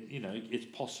way, it's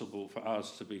possible for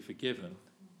us to be forgiven,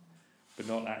 but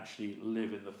not actually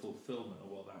live in the fulfillment of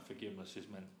what that forgiveness is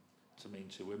meant to mean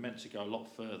to. We're meant to go a lot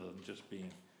further than just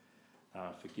being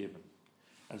forgiven.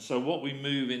 And so what we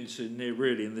move into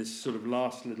really in this sort of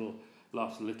last little,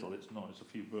 it's not, it's a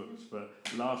few books, but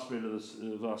last bit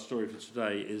of our story for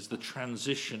today is the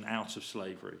transition out of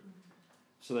slavery.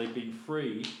 So they've been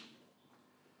freed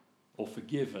or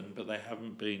forgiven, but they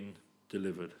haven't been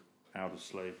delivered out of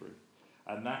slavery.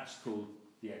 And that's called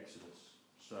the Exodus.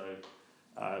 So,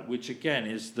 which again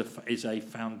is a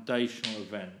foundational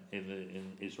event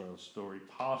in Israel's story,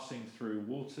 passing through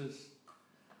waters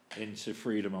into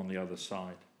freedom on the other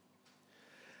side.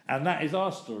 And that is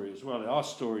our story as well. Our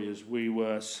story is we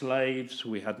were slaves,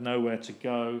 we had nowhere to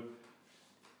go,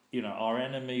 our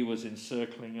enemy was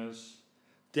encircling us,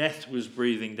 death was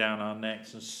breathing down our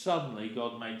necks, and suddenly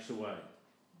God makes a way.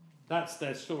 That's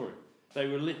their story. They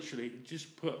were literally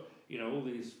just put, all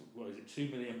these, 2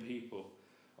 million people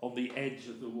on the edge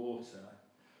of the water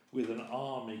with an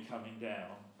army coming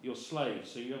down. You're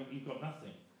slaves, so you've got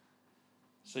nothing.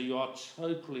 So you are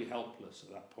totally helpless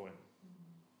at that point.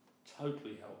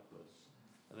 Totally helpless.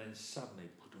 And then suddenly,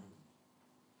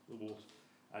 the water,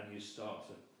 and you start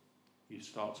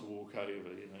to walk over,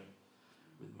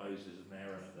 with Moses and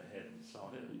Aaron at the head and so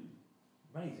on.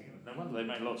 Amazing. No wonder they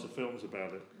make lots of films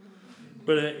about it.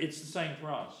 But it's the same for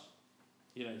us.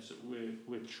 So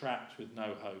we're trapped with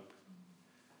no hope,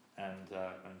 and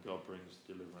God brings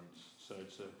deliverance. So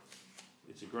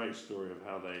it's a great story of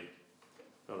how they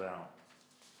got out.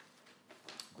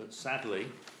 But sadly,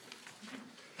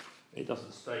 it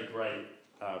doesn't stay great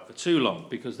for too long,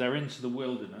 because they're into the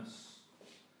wilderness,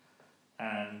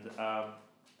 and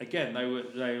again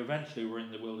they eventually were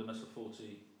in the wilderness for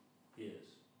 40 years.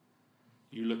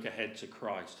 You look ahead to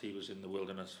Christ, he was in the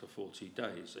wilderness for 40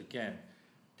 days, again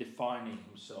defining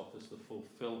himself as the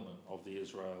fulfillment of the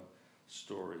Israel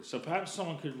story. So perhaps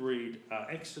someone could read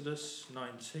Exodus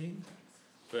 19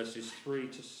 verses 3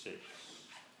 to 6.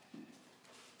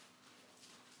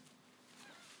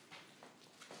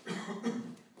 Then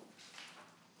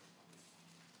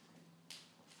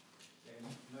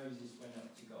Moses went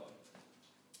up to God,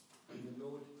 and the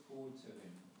Lord called to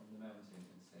him from the mountain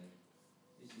and said,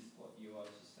 "This is what you are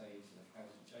to say to the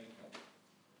house of Jacob,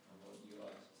 and what you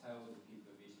are to tell the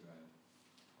people of Israel.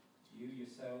 You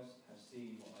yourselves have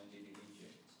seen what I did in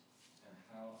Egypt, and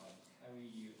how I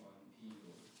carried you on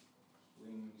eagle's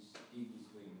wings, and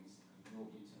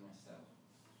brought you to myself.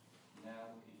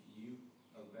 Now, if you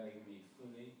obey me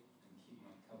fully and keep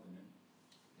my covenant,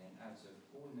 then out of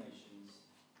all nations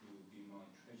you will be my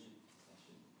treasured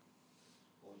possession.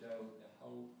 Although the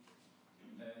whole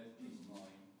earth is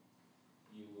mine,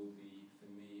 you will be for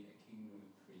me a kingdom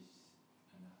of priests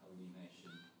and a holy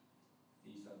nation."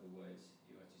 These are the words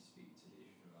you are to speak to the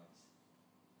Israelites.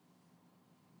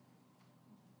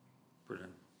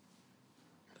 Brilliant.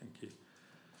 Thank you.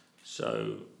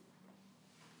 So,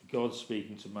 God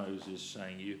speaking to Moses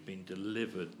saying, you've been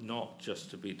delivered, not just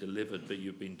to be delivered, but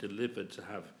you've been delivered to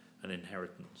have an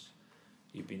inheritance.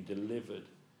 You've been delivered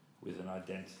with an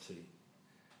identity.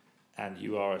 And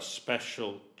you are a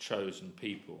special, chosen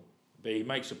people. But he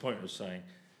makes a point of saying,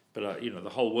 but the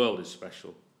whole world is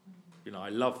special. I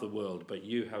love the world, but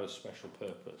you have a special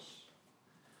purpose.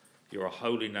 You're a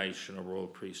holy nation, a royal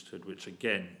priesthood, which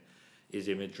again is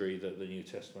imagery that the New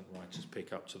Testament writers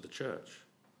pick up to the church,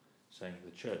 saying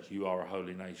the church, you are a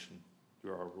holy nation,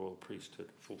 you are a royal priesthood,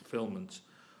 fulfillment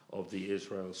of the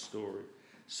Israel story.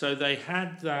 So they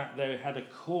had a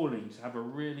calling to have a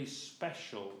really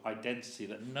special identity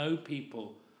that no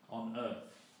people on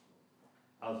earth,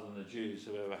 other than the Jews,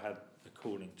 have ever had a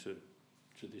calling to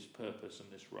this purpose and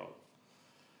this role.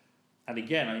 And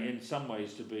again, in some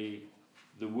ways, to be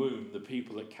the womb, the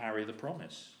people that carry the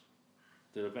promise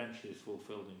that eventually is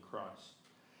fulfilled in Christ.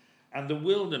 And the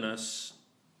wilderness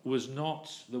is not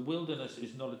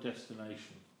a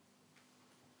destination.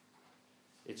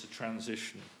 It's a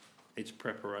transition. It's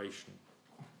preparation.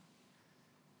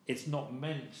 It's not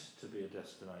meant to be a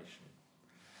destination.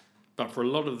 But for a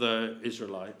lot of the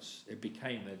Israelites, it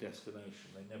became their destination.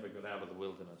 They never got out of the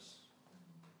wilderness.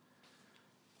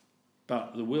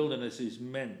 But the wilderness is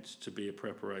meant to be a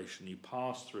preparation. You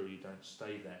pass through, you don't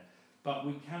stay there. But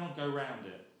we cannot go around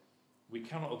it. We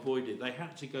cannot avoid it. They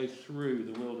had to go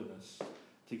through the wilderness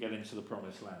to get into the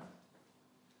promised land.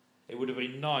 It would have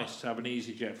been nice to have an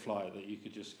EasyJet flight that you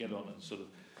could just get on and sort of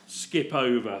skip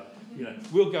over. You know,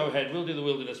 we'll go ahead, we'll do the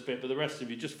wilderness bit, but the rest of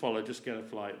you just follow, just get a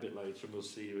flight a bit later and we'll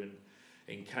see you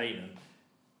in Canaan.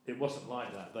 It wasn't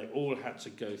like that. They all had to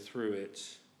go through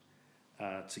it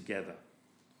together.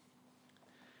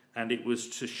 And it was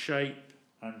to shape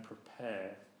and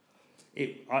prepare.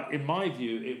 In my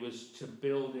view, it was to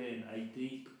build in a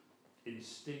deep,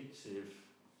 instinctive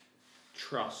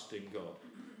trust in God.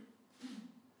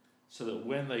 So that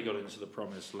when they got into the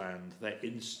promised land, their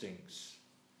instincts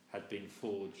had been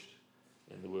forged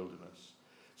in the wilderness.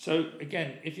 So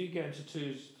again, if you get into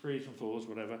 2s, 3s and 4s,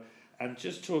 whatever, and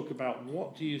just talk about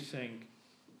what do you think,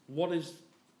 what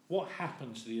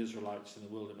happened to the Israelites in the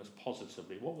wilderness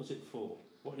positively? What was it for?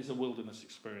 What is a wilderness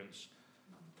experience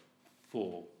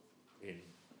for in?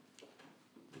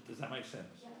 Does that make sense?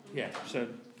 Yeah, so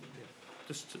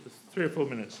just 3 or 4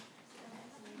 minutes.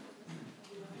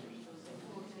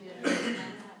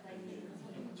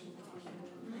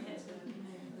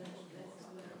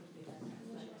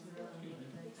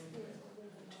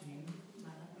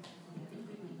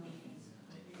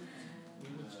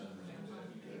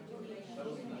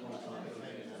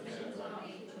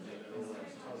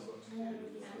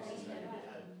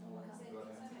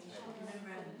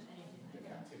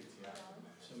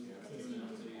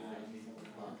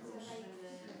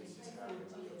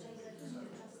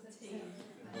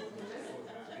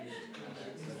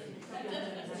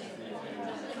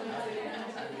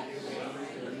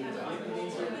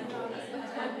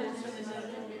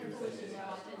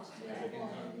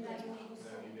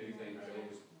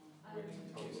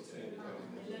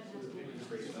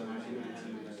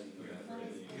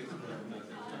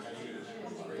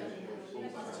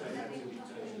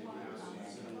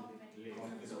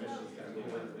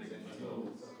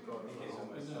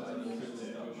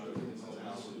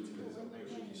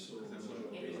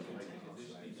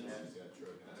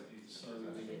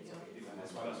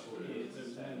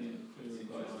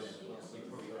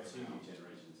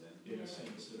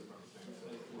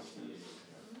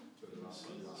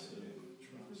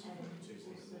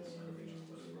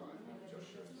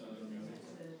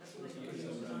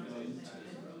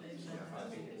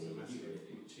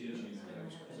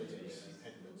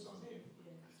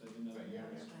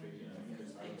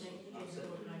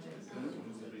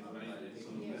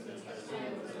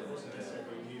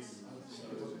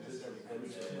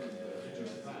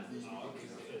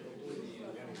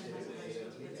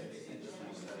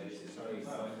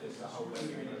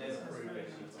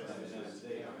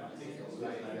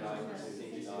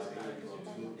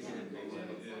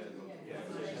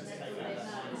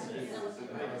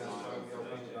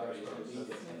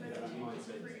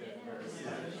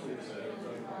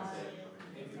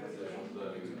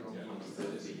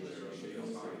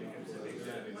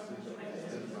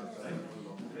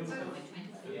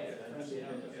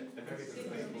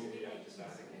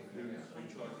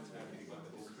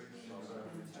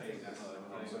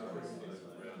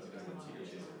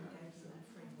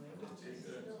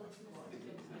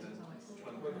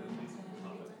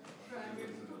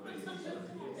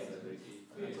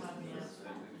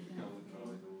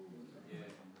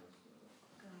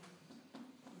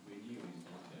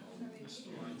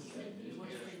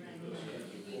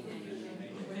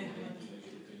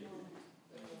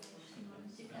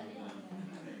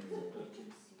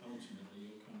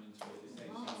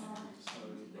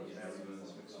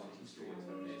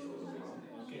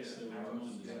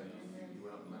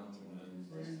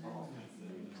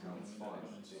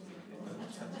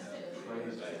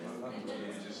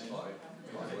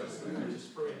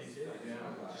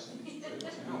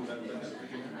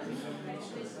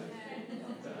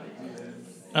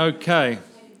 Okay.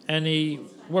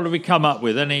 What do we come up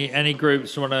with? Any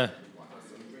groups want to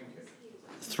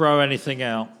throw anything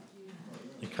out?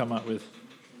 You come up with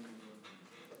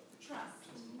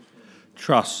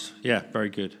trust. Yeah, very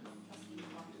good.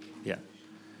 Yeah.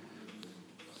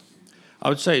 I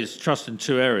would say it's trust in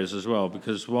two areas as well,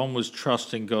 because one was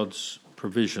trust in God's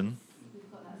provision.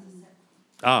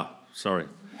 Sorry.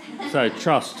 So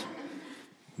trust.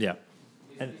 Yeah.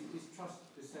 And is trust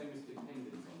the same as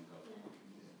dependence on God?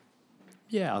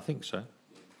 yeah, I think so.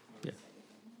 Yeah.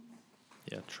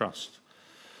 Yeah, trust.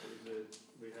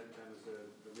 We had down as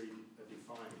a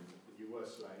defining that you were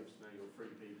slaves, now you're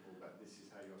free people, but this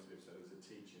is how you are to live. So there's a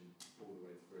teaching all the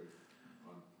way through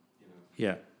on,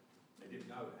 Yeah. they didn't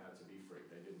know how to be free.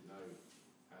 They didn't know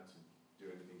how to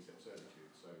do anything except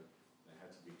servitude. So they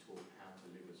had to be taught how to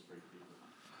live as free people.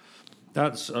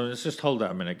 Let's just hold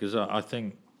that a minute, because I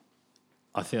think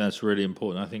that's really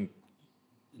important. I think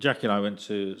Jackie and I went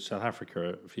to South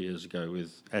Africa a few years ago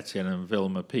with Etienne and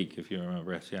Vilma Peak, if you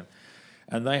remember Etienne,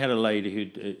 and they had a lady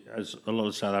who, as a lot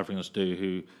of South Africans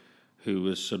do, who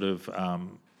was sort of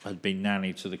had been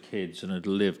nanny to the kids and had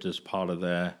lived as part of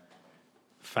their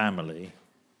family,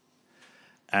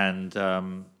 and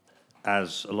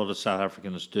as a lot of South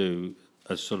Africans do,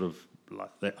 as sort of like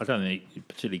I don't think you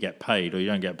particularly get paid, or you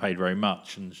don't get paid very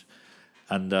much,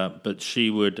 but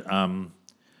she would.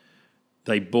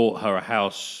 They bought her a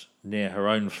house near her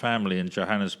own family in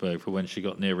Johannesburg for when she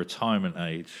got near retirement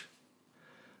age,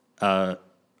 but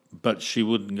she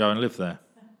wouldn't go and live there.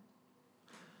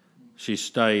 She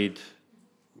stayed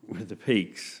with the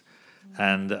Peaks,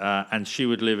 and she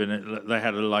would live in it. They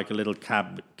had a little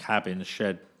cabin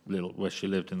shed where she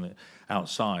lived in the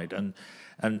outside, and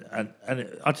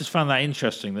I just found that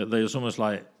interesting that there was almost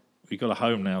like we got a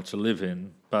home now to live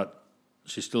in, but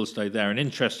she still stayed there. And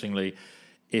interestingly,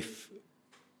 if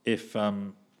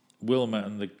Wilma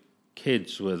and the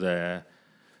kids were there,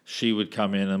 she would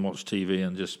come in and watch TV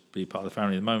and just be part of the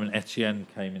family. The moment Etienne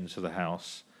came into the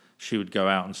house, she would go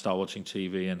out and start watching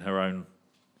TV in her own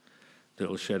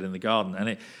little shed in the garden.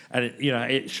 And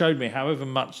it showed me, however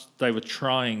much they were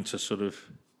trying to sort of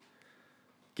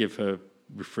give her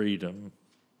freedom,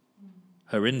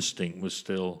 her instinct was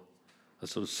still a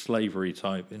sort of slavery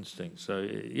type instinct. So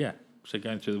so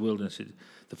going through the wilderness,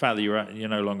 the fact that you're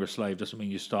no longer a slave doesn't mean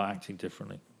you start acting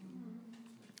differently.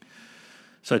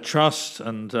 So trust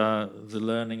and the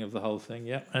learning of the whole thing.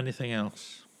 Yeah. Anything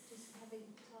else? Just having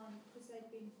time, because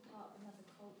they've been part of another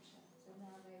culture, so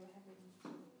now they were having to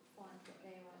find what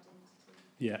their identity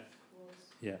Yeah. was.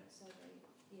 Yeah. So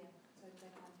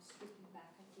they're kind of stripping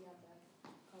back at the other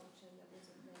culture that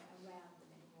wasn't there around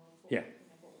them anymore. Yeah.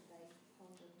 What would they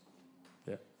hold on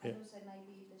to? Yeah. And also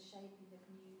maybe the shaping of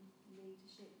new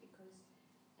leadership, because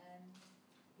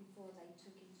before they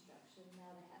took instruction,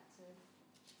 now they had to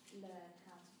learn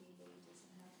how to be leaders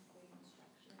and how to bring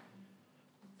instruction.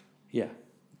 Yeah.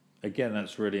 Again,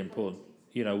 that's really important.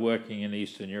 Working in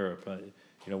Eastern Europe,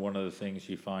 one of the things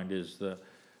you find is that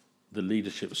the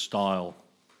leadership style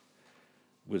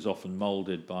was often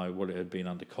moulded by what it had been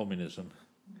under communism,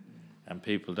 and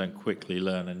people don't quickly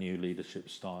learn a new leadership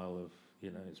style of,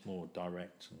 it's more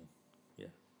direct and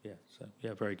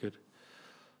very good.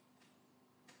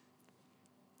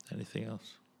 Anything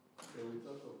else? Yeah, we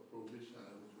talk of provision.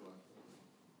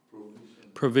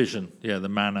 Provision, the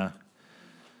manna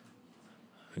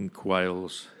and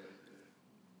quails.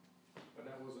 But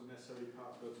that wasn't necessarily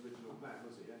part of God's original plan,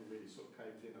 was it? He only really sort of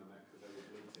caved in on that because they were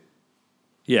bleating.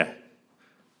 Yeah.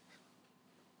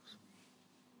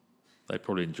 They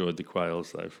probably enjoyed the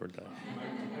quails, though, for a day.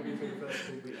 Maybe for the first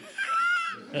 2 weeks.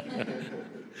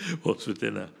 What's for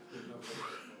dinner?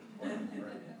 I don't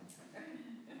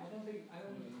think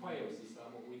quails is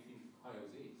like what we think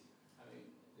quails is. I mean,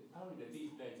 apparently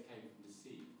these birds came from the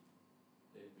sea.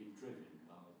 They've been driven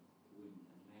by the wind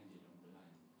and landed on the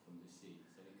land from the sea,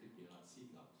 so they could be like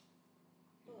seagulls.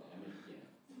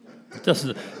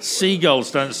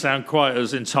 Seagulls don't sound quite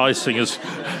as enticing as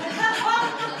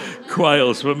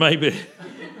quails, but maybe. They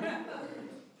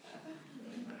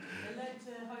like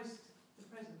to host the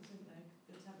presents, didn't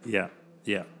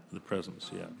they? The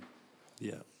presents, yeah.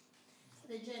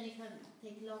 The journey can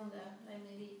take longer. Like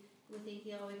maybe we think,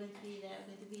 we're going to be there,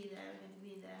 we're going to be there, we're going to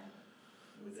be there.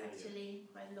 It's actually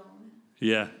quite long.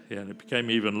 Yeah, and it became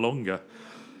even longer.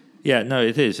 Yeah, no,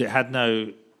 it is. It had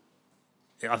no.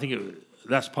 I think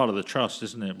that's part of the trust,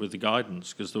 isn't it, with the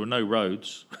guidance, because there were no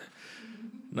roads,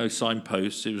 no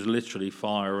signposts. It was literally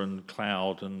fire and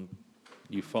cloud, and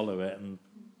you follow it, and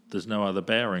there's no other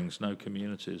bearings, no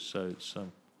communities. So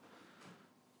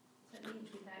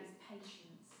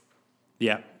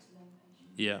Yeah. to learn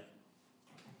patience. Yeah.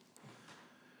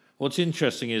 What's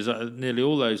interesting is nearly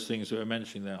all those things that we're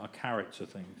mentioning there are character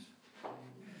things.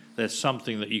 There's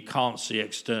something that you can't see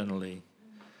externally,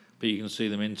 but you can see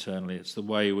them internally. It's the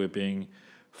way we're being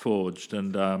forged.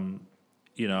 And,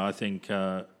 I think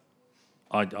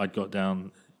I'd got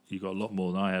down, you got a lot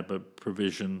more than I had, but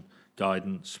provision,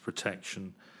 guidance,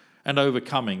 protection, and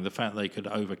overcoming, the fact they could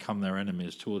overcome their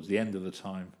enemies towards the end of the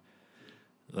time.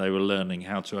 They were learning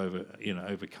how to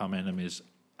overcome enemies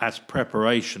as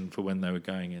preparation for when they were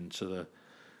going into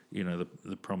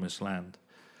the promised land.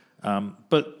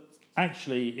 But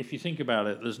actually, if you think about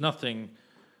it, there's nothing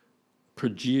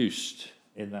produced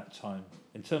in that time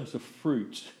in terms of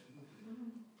fruit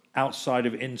outside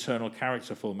of internal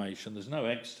character formation. There's no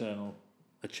external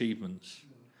achievements.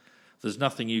 There's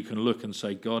nothing you can look and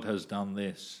say, God has done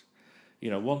this.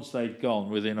 Once they'd gone,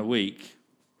 within a week,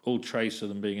 all trace of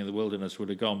them being in the wilderness would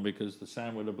have gone because the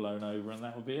sand would have blown over and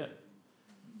that would be it.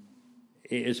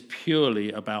 It is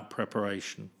purely about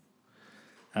preparation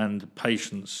and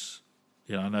patience.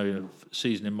 I know a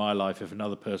season in my life, if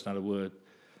another person had a word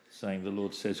saying the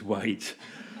Lord says wait,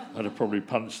 I'd have probably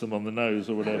punched them on the nose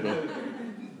or whatever.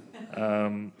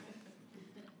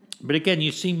 But again,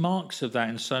 you see marks of that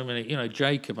in so many.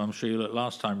 Jacob, I'm sure you looked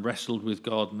last time, wrestled with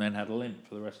God and then had a limp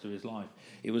for the rest of his life.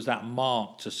 It was that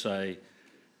mark to say,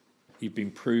 you've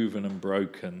been proven and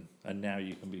broken, and now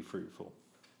you can be fruitful.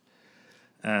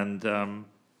 And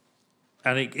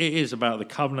it is about the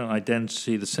covenant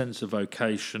identity, the sense of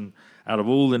vocation. Out of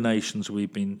all the nations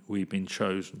we've been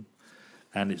chosen,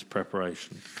 and its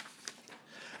preparation.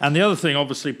 And the other thing,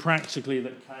 obviously, practically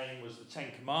that came was the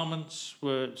Ten Commandments.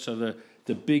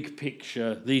 The big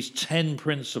picture, these 10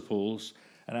 principles,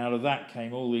 and out of that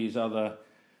came all these other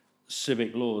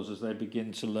civic laws as they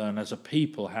begin to learn as a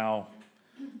people how,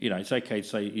 it's okay to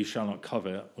say you shall not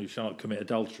covet, or you shall not commit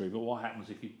adultery, but what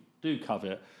happens if you do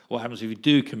covet? What happens if you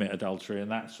do commit adultery, and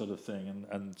that sort of thing?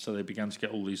 And so they began to get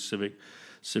all these civic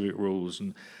rules.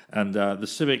 And the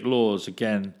civic laws,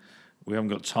 again, we haven't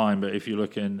got time, but if you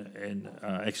look in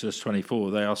Exodus 24,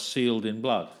 they are sealed in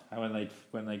blood. And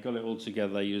when they got it all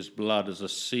together, they used blood as a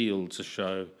seal to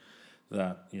show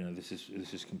that this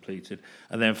is completed.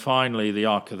 And then finally, the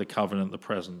Ark of the Covenant, the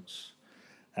presence,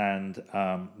 and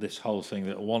this whole thing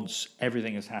that once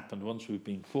everything has happened, once we've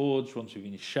been forged, once we've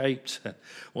been shaped,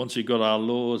 once we've got our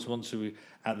laws,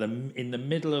 in the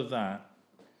middle of that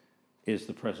is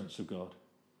the presence of God,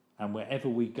 and wherever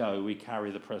we go, we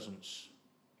carry the presence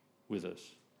with us.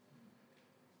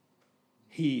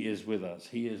 He is with us.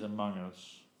 He is among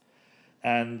us.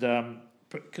 And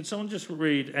could someone just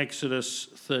read Exodus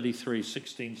 33,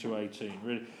 16 to 18?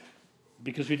 Really,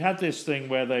 because we'd had this thing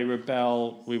where they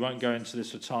rebel. We won't go into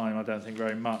this for time, I don't think,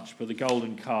 very much, but the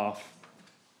golden calf.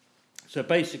 So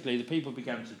basically, the people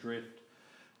began to drift.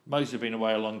 Moses had been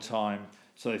away a long time,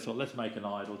 so they thought, let's make an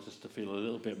idol just to feel a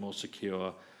little bit more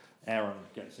secure. Aaron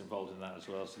gets involved in that as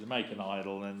well. So they make an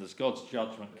idol, and as God's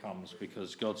judgment comes,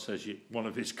 because God says one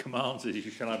of his commands is,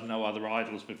 you shall have no other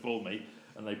idols before me,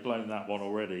 and they've blown that one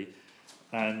already.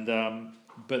 And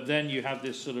but then you have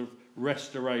this sort of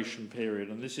restoration period,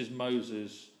 and this is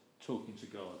Moses talking to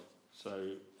God.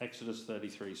 So Exodus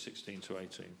 33, 16 to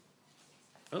 18.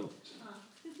 Oh.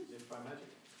 Is it by magic?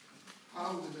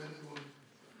 How will anyone...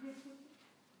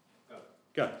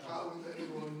 Go. How will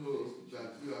anyone know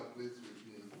that you are pleased with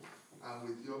me and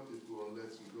with your people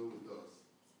unless you go with us?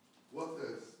 What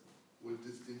else will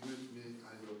distinguish me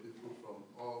and your people from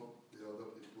all the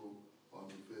other people on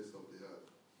the face of the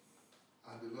earth?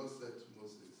 And the Lord said to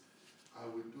Moses, I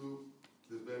will do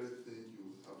the very thing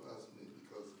you have asked me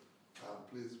because I am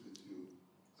pleased with you,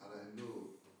 and I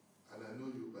know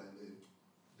you by name.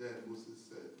 Then Moses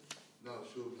said, now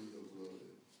show me your glory.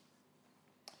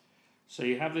 So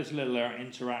you have this little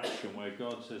interaction where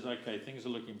God says, okay, things are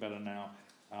looking better now.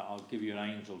 I'll give you an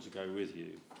angel to go with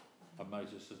you. And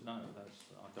Moses says, no,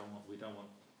 we don't want.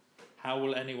 How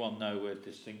will anyone know we're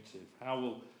distinctive? How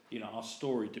will, our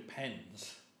story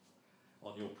depends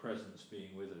on your presence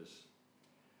being with us.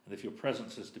 And if your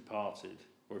presence has departed,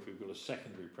 or if we've got a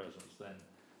secondary presence, then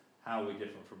how are we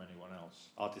different from anyone else?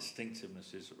 Our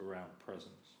distinctiveness is around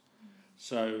presence.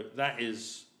 So that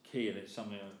is key, and it's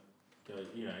something that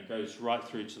it goes right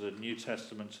through to the New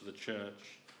Testament, to the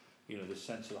church, the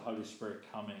sense of the Holy Spirit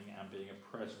coming and being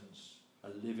a presence, a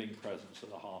living presence at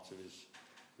the heart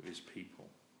of his people.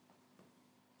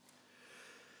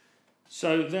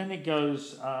 So then it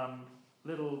goes,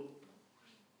 little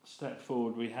step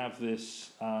forward, we have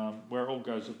this, where it all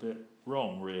goes a bit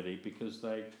wrong, really, because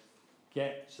they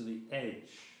get to the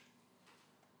edge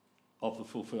of the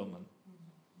fulfillment.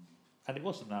 And it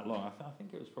wasn't that long. I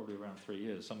think it was probably around 3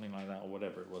 years, something like that, or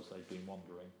whatever it was they've been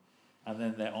wandering. And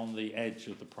then they're on the edge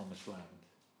of the promised land.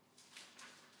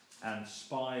 And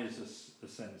spies are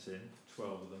sent in,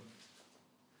 12 of them,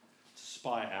 to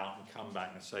spy it out and come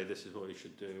back and say, this is what we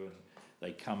should do. And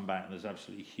they come back and there's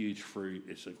absolutely huge fruit.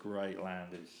 It's a great land.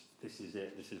 This is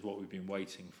it. This is what we've been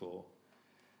waiting for.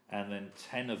 And then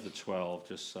 10 of the 12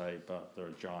 just say, but there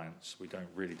are giants. We don't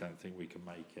think we can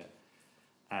make it.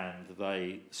 And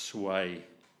they sway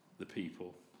the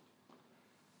people.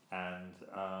 And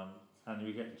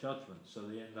you get judgment. So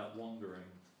they end up wandering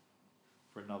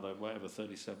for another,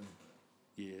 37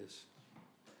 years.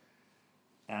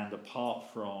 And apart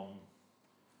from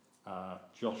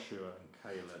Joshua and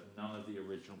Caleb, none of the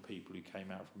original people who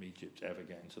came out from Egypt ever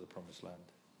get into the promised land.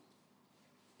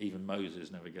 Even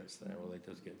Moses never gets there, or he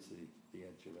does get to the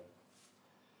edge of it.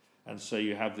 And so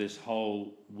you have this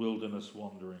whole wilderness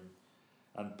wandering.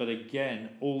 But again,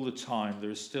 all the time, there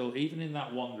is still, even in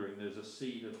that wandering, there's a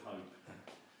seed of hope.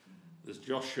 There's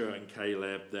Joshua and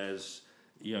Caleb. There's,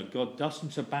 God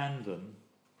doesn't abandon,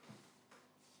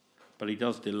 but he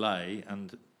does delay,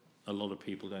 and a lot of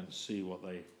people don't see what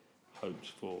they hoped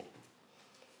for.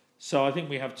 So I think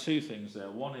we have two things there.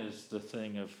 One is the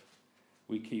thing of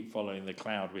we keep following the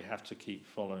cloud. We have to keep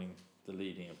following the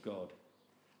leading of God,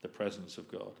 the presence of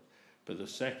God. But the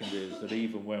second is that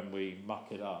even when we muck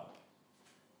it up,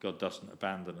 God doesn't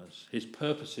abandon us. His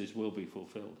purposes will be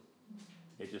fulfilled.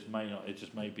 It just may not. It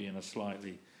just may be in a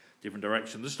slightly different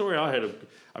direction. The story I heard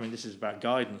this is about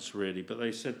guidance really, but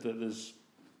they said that there's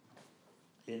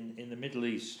in the Middle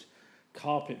East,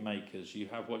 carpet makers, you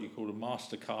have what you call a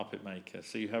master carpet maker.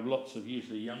 So you have lots of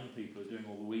usually young people who are doing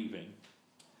all the weaving,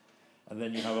 and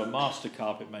then you have a master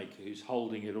carpet maker who's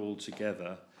holding it all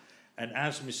together. And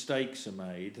as mistakes are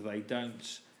made, they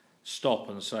don't stop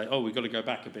and say, oh, we've got to go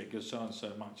back a bit because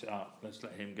so-and-so mucked it up. Let's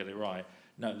let him get it right.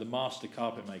 No, the master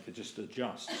carpet maker just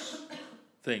adjusts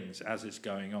things as it's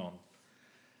going on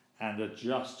and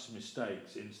adjusts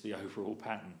mistakes into the overall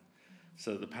pattern.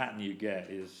 So the pattern you get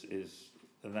is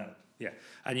and that, yeah.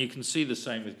 And you can see the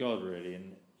same with God, really.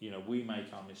 And, we make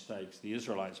our mistakes. The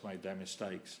Israelites made their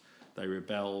mistakes. They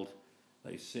rebelled.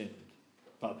 They sinned.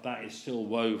 But that is still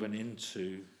woven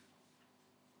into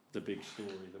the big story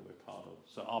that we're part of.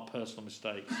 So our personal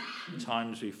mistakes, the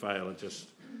times we fail,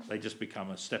 they just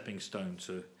become a stepping stone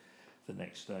to the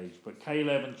next stage. But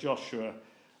Caleb and Joshua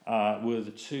were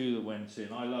the two that went in.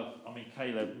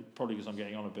 Caleb, probably because I'm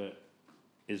getting on a bit,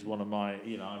 is one of my,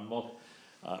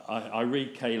 I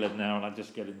read Caleb now and I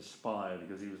just get inspired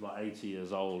because he was like 80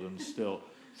 years old and still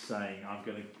saying, I'm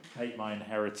going to take my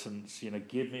inheritance,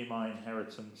 give me my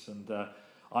inheritance. And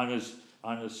I'm as,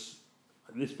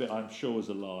 this bit I'm sure was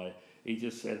a lie. He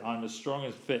just said, I'm as strong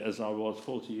and fit as I was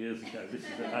 40 years ago. This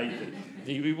is at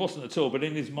 80. He wasn't at all, but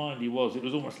in his mind he was. It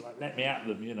was almost like, let me at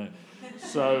them,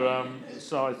 So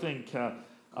I think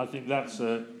that's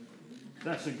a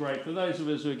great, for those of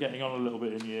us who are getting on a little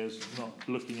bit in years, not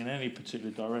looking in any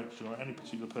particular direction or any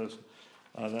particular person,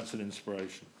 that's an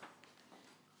inspiration.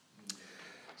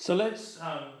 So let's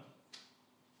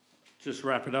just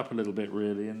wrap it up a little bit,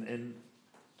 really, and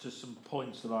just some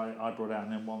points that I brought out,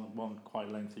 and then one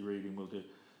quite lengthy reading we'll do.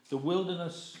 The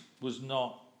wilderness was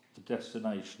not the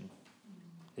destination,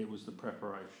 it was the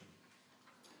preparation.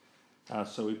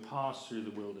 So we passed through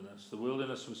the wilderness. The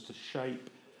wilderness was to shape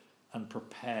and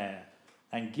prepare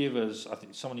and give us, I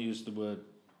think someone used the word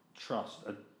trust,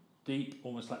 a deep,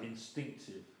 almost like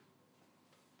instinctive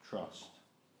trust.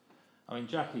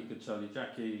 Jackie could tell you,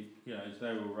 as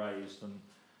they were raised and,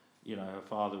 her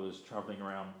father was travelling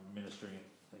around ministering,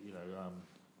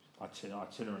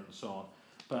 itinerant and so on.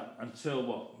 But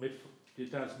until your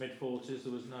dad's mid-40s,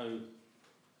 there was no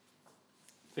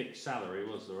fixed salary,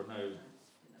 was there? Or no...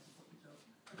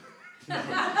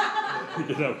 He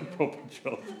didn't have a proper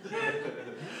job.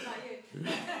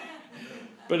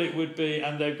 But it would be,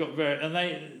 and they've got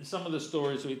some of the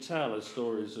stories we tell are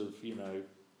stories of,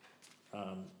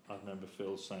 I remember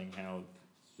Phil saying how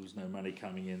there was no money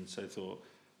coming in, so I thought,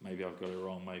 maybe I've got it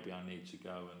wrong, maybe I need to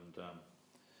go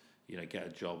and, get a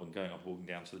job, and walking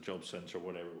down to the job centre or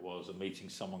whatever it was, and meeting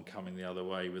someone coming the other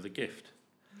way with a gift,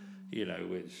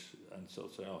 and sort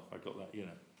of say, oh, I got that,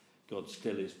 God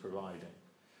still is providing.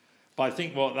 But I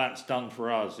think what that's done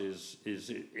for us is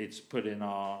it's put in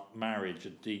our marriage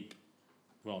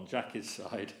on Jackie's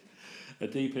side, a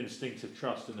deep instinctive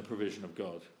trust in the provision of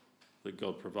God, that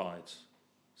God provides.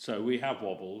 So we have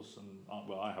wobbles, and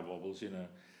I have wobbles,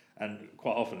 and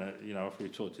quite often, after we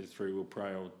talked it through, we'll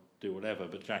pray or do whatever,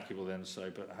 but Jackie will then say,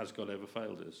 but has God ever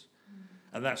failed us?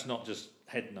 And that's not just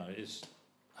head no, it's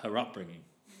her upbringing.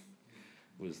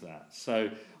 was that. So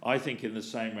I think in the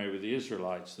same way with the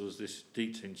Israelites, there was this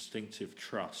deep instinctive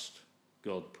trust.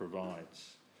 God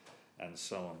provides, and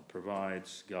so on.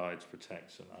 Provides, guides,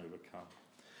 protects, and overcomes.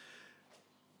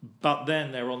 But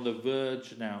then they're on the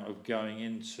verge now of going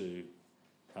into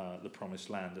the Promised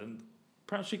Land. And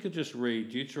perhaps you could just read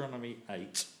Deuteronomy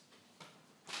 8,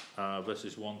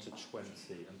 verses 1 to 20.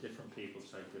 And different people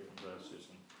take different verses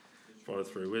and follow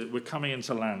through. We're coming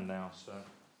into land now, so...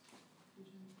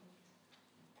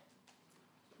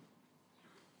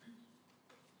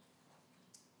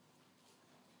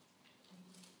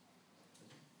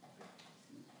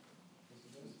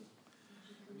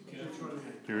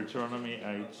 Deuteronomy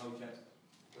 8,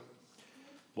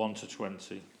 1 to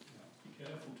 20. Be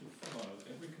careful to follow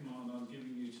every command I'm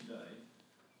giving you today,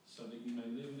 so that you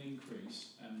may live and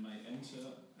increase, and may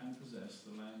enter and possess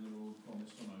the land the Lord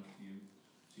promised on oath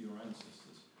to your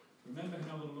ancestors. Remember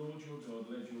how the Lord your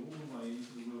God led you all the way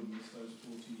into the wilderness those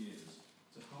 40 years,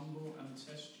 to humble and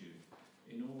test you,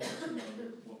 in order to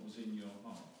know what was in your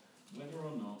heart, whether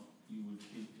or not you would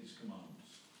keep his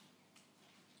commands.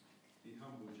 He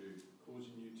humbled you,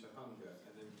 causing you to hunger,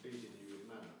 and then feeding you with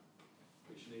manna,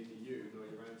 which neither you nor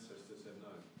your ancestors had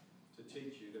known, to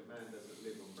teach you that man doesn't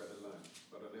live on bread alone,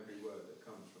 but on every word that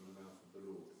comes from the mouth of the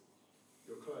Lord.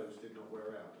 Your clothes did not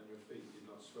wear out, and your feet did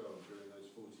not swell during those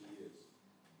 40 years.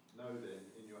 Know then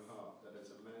in your heart that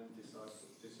as a man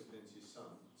disciplines his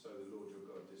son, so the Lord your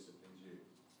God disciplines you.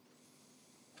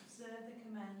 Observe the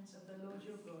commands of the Lord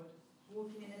your God,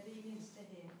 walking in obedience to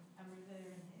him and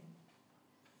revering him.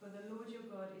 For the Lord your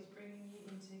God is bringing you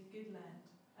into good land,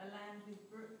 a land with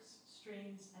brooks,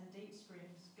 streams and deep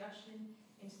springs, gushing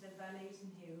into the valleys and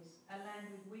hills, a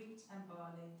land with wheat and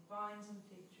barley, vines and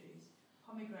fig trees,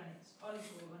 pomegranates, olive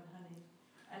oil and honey,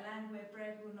 a land where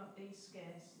bread will not be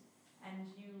scarce,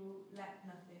 and you will lack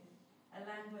nothing, a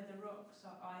land where the rocks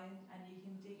are iron and you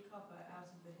can dig copper out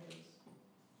of the hills.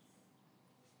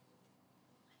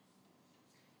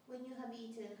 When you have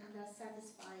eaten and are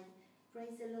satisfied,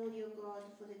 praise the Lord your God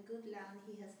for the good land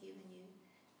he has given you.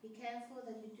 Be careful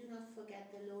that you do not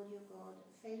forget the Lord your God,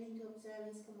 failing to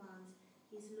observe his commands,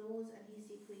 his laws and his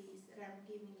decrees that I am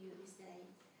giving you this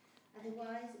day.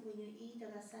 Otherwise, when you eat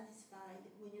and are satisfied,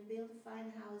 when you build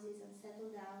fine houses and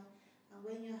settle down, and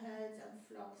when your herds and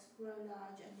flocks grow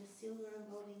large and your silver and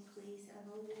gold increase and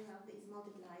all you have is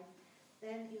multiplied,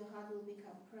 then your heart will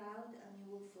become proud and you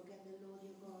will forget the Lord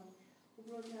your God, who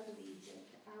brought you out of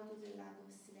Egypt, out of the land of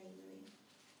slavery.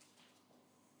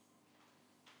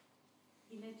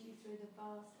 He led you through the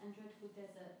vast and dreadful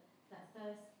desert, that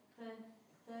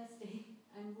thirsty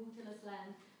and waterless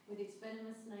land with its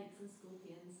venomous snakes and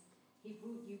scorpions. He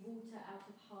brought you water out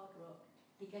of hard rock.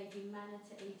 He gave you manna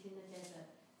to eat in the desert,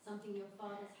 something your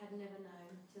fathers had never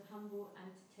known, to humble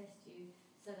and to test you,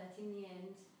 so that in the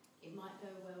end it might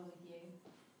go well with you.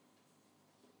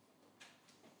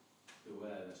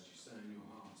 Beware lest you say in your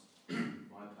heart,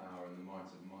 my power and the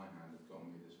might of my hand have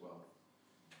gotten me this wealth.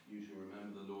 You shall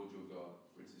remember the Lord your God,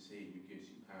 for it is he who gives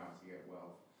you power to get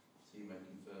wealth, that he may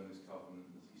confirm his covenant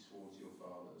that he swore to your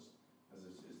fathers, as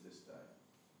it is this day.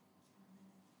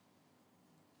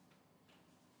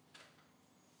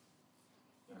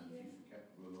 And if you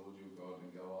forget the Lord your God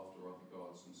and go after other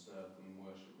gods and serve them and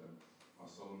worship them, I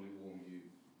solemnly warn you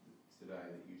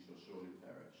today that you shall surely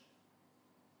perish.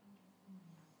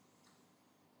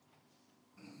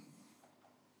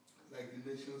 Like the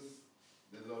nations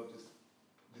the Lord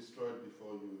destroyed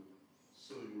before you,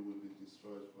 so you will be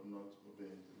destroyed for not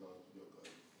obeying the Lord your God.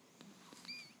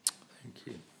 Thank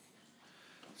you.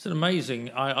 It's an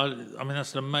amazing, I mean,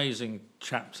 that's an amazing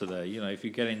chapter there. You know, if you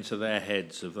get into their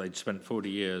heads of they'd spent 40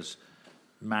 years,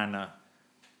 manna,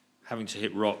 having to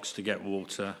hit rocks to get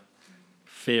water,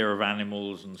 fear of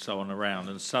animals and so on around,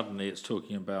 and suddenly it's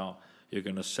talking about you're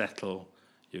going to settle,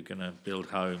 you're going to build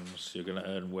homes, you're going to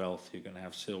earn wealth, you're going to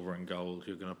have silver and gold,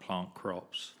 you're going to plant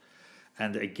crops.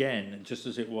 And again, just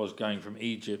as it was going from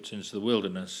Egypt into the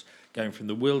wilderness, going from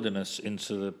the wilderness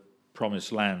into the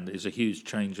promised land is a huge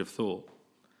change of thought.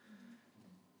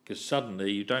 Because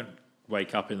suddenly you don't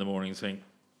wake up in the morning and think,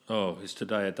 oh, is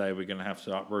today a day we're going to have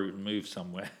to uproot and move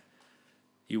somewhere?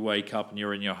 You wake up and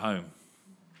you're in your home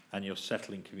and you're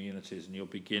settling communities and you're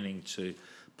beginning to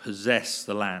possess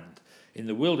the land. In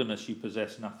the wilderness, you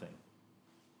possess nothing.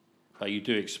 But you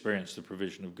do experience the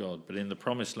provision of God. But in the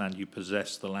promised land, you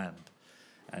possess the land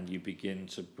and you begin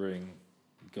to bring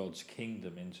God's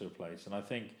kingdom into a place. And I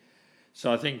think,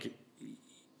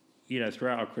 you know,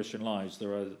 throughout our Christian lives,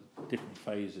 there are different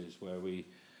phases where we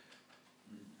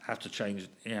have to change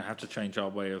our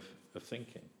way of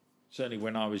thinking. Certainly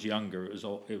when I was younger,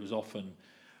 it was often,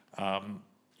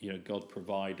 God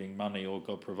providing money or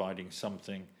God providing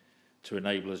something to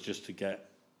enable us just to get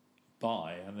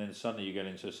by, and then suddenly you get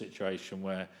into a situation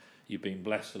where you've been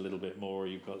blessed a little bit more, or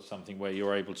you've got something where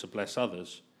you're able to bless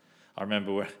others. I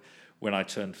remember when I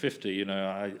turned 50,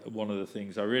 one of the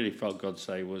things I really felt God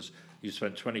say was, you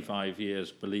spent 25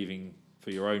 years believing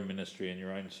for your own ministry and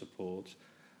your own support.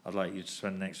 I'd like you to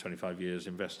spend the next 25 years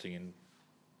investing in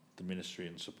the ministry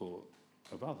and support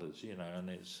of others, and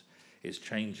it's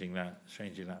changing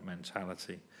that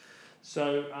mentality.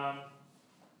 So,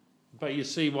 but you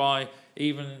see why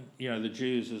even, the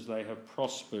Jews, as they have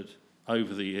prospered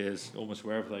over the years, almost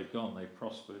wherever they've gone, they've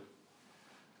prospered.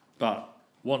 But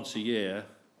once a year,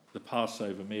 the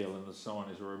Passover meal and so on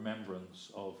is a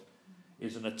remembrance of,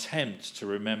 is an attempt to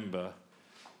remember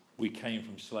we came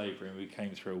from slavery and we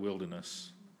came through a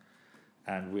wilderness,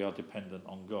 and we are dependent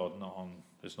on God,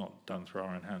 it's not done through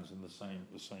our own hands, and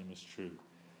the same is true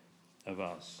of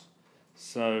us.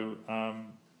 So I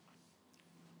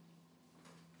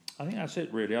think that's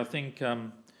it, really. I think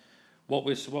what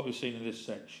we've seen in this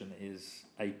section is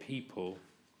a people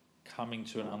coming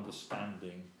to an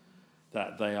understanding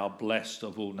that they are blessed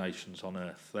of all nations on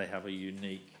earth. They have a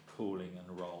unique calling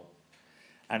and role.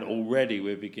 And already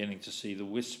we're beginning to see the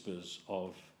whispers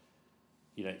of,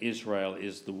 Israel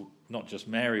is not just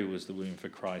Mary was the womb for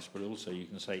Christ, but also you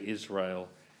can say Israel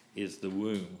is the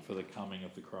womb for the coming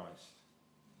of the Christ,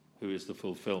 who is the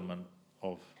fulfillment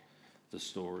of the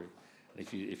story.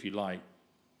 If you like,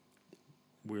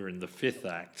 we're in the fifth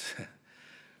act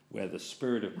where the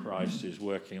Spirit of Christ is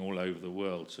working all over the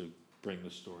world to bring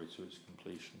the story to its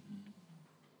completion.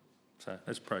 So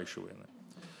let's pray, shall we?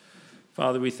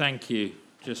 Father, we thank you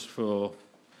just for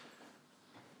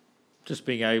just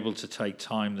being able to take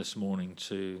time this morning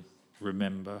to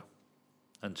remember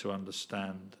and to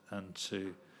understand and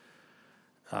to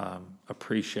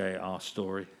appreciate our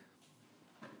story.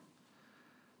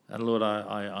 And Lord,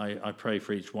 I pray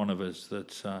for each one of us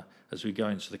that as we go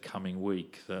into the coming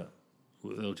week, that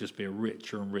there'll just be a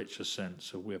richer and richer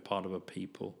sense of we're part of a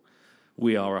people.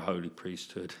 We are a holy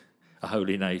priesthood, a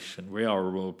holy nation. We are a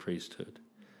royal priesthood.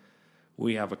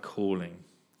 We have a calling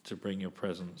to bring your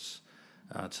presence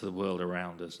to the world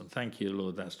around us. And thank you,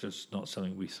 Lord, that's just not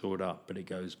something we thought up, but it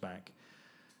goes back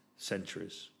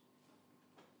centuries.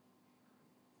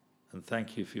 And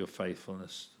thank you for your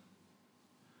faithfulness.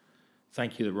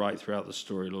 Thank you that right throughout the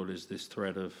story, Lord, is this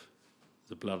thread of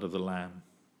the blood of the Lamb.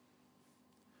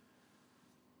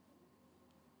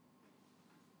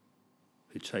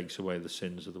 Who takes away the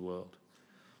sins of the world.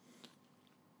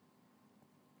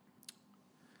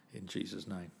 In Jesus'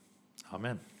 name.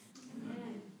 Amen.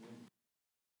 Amen.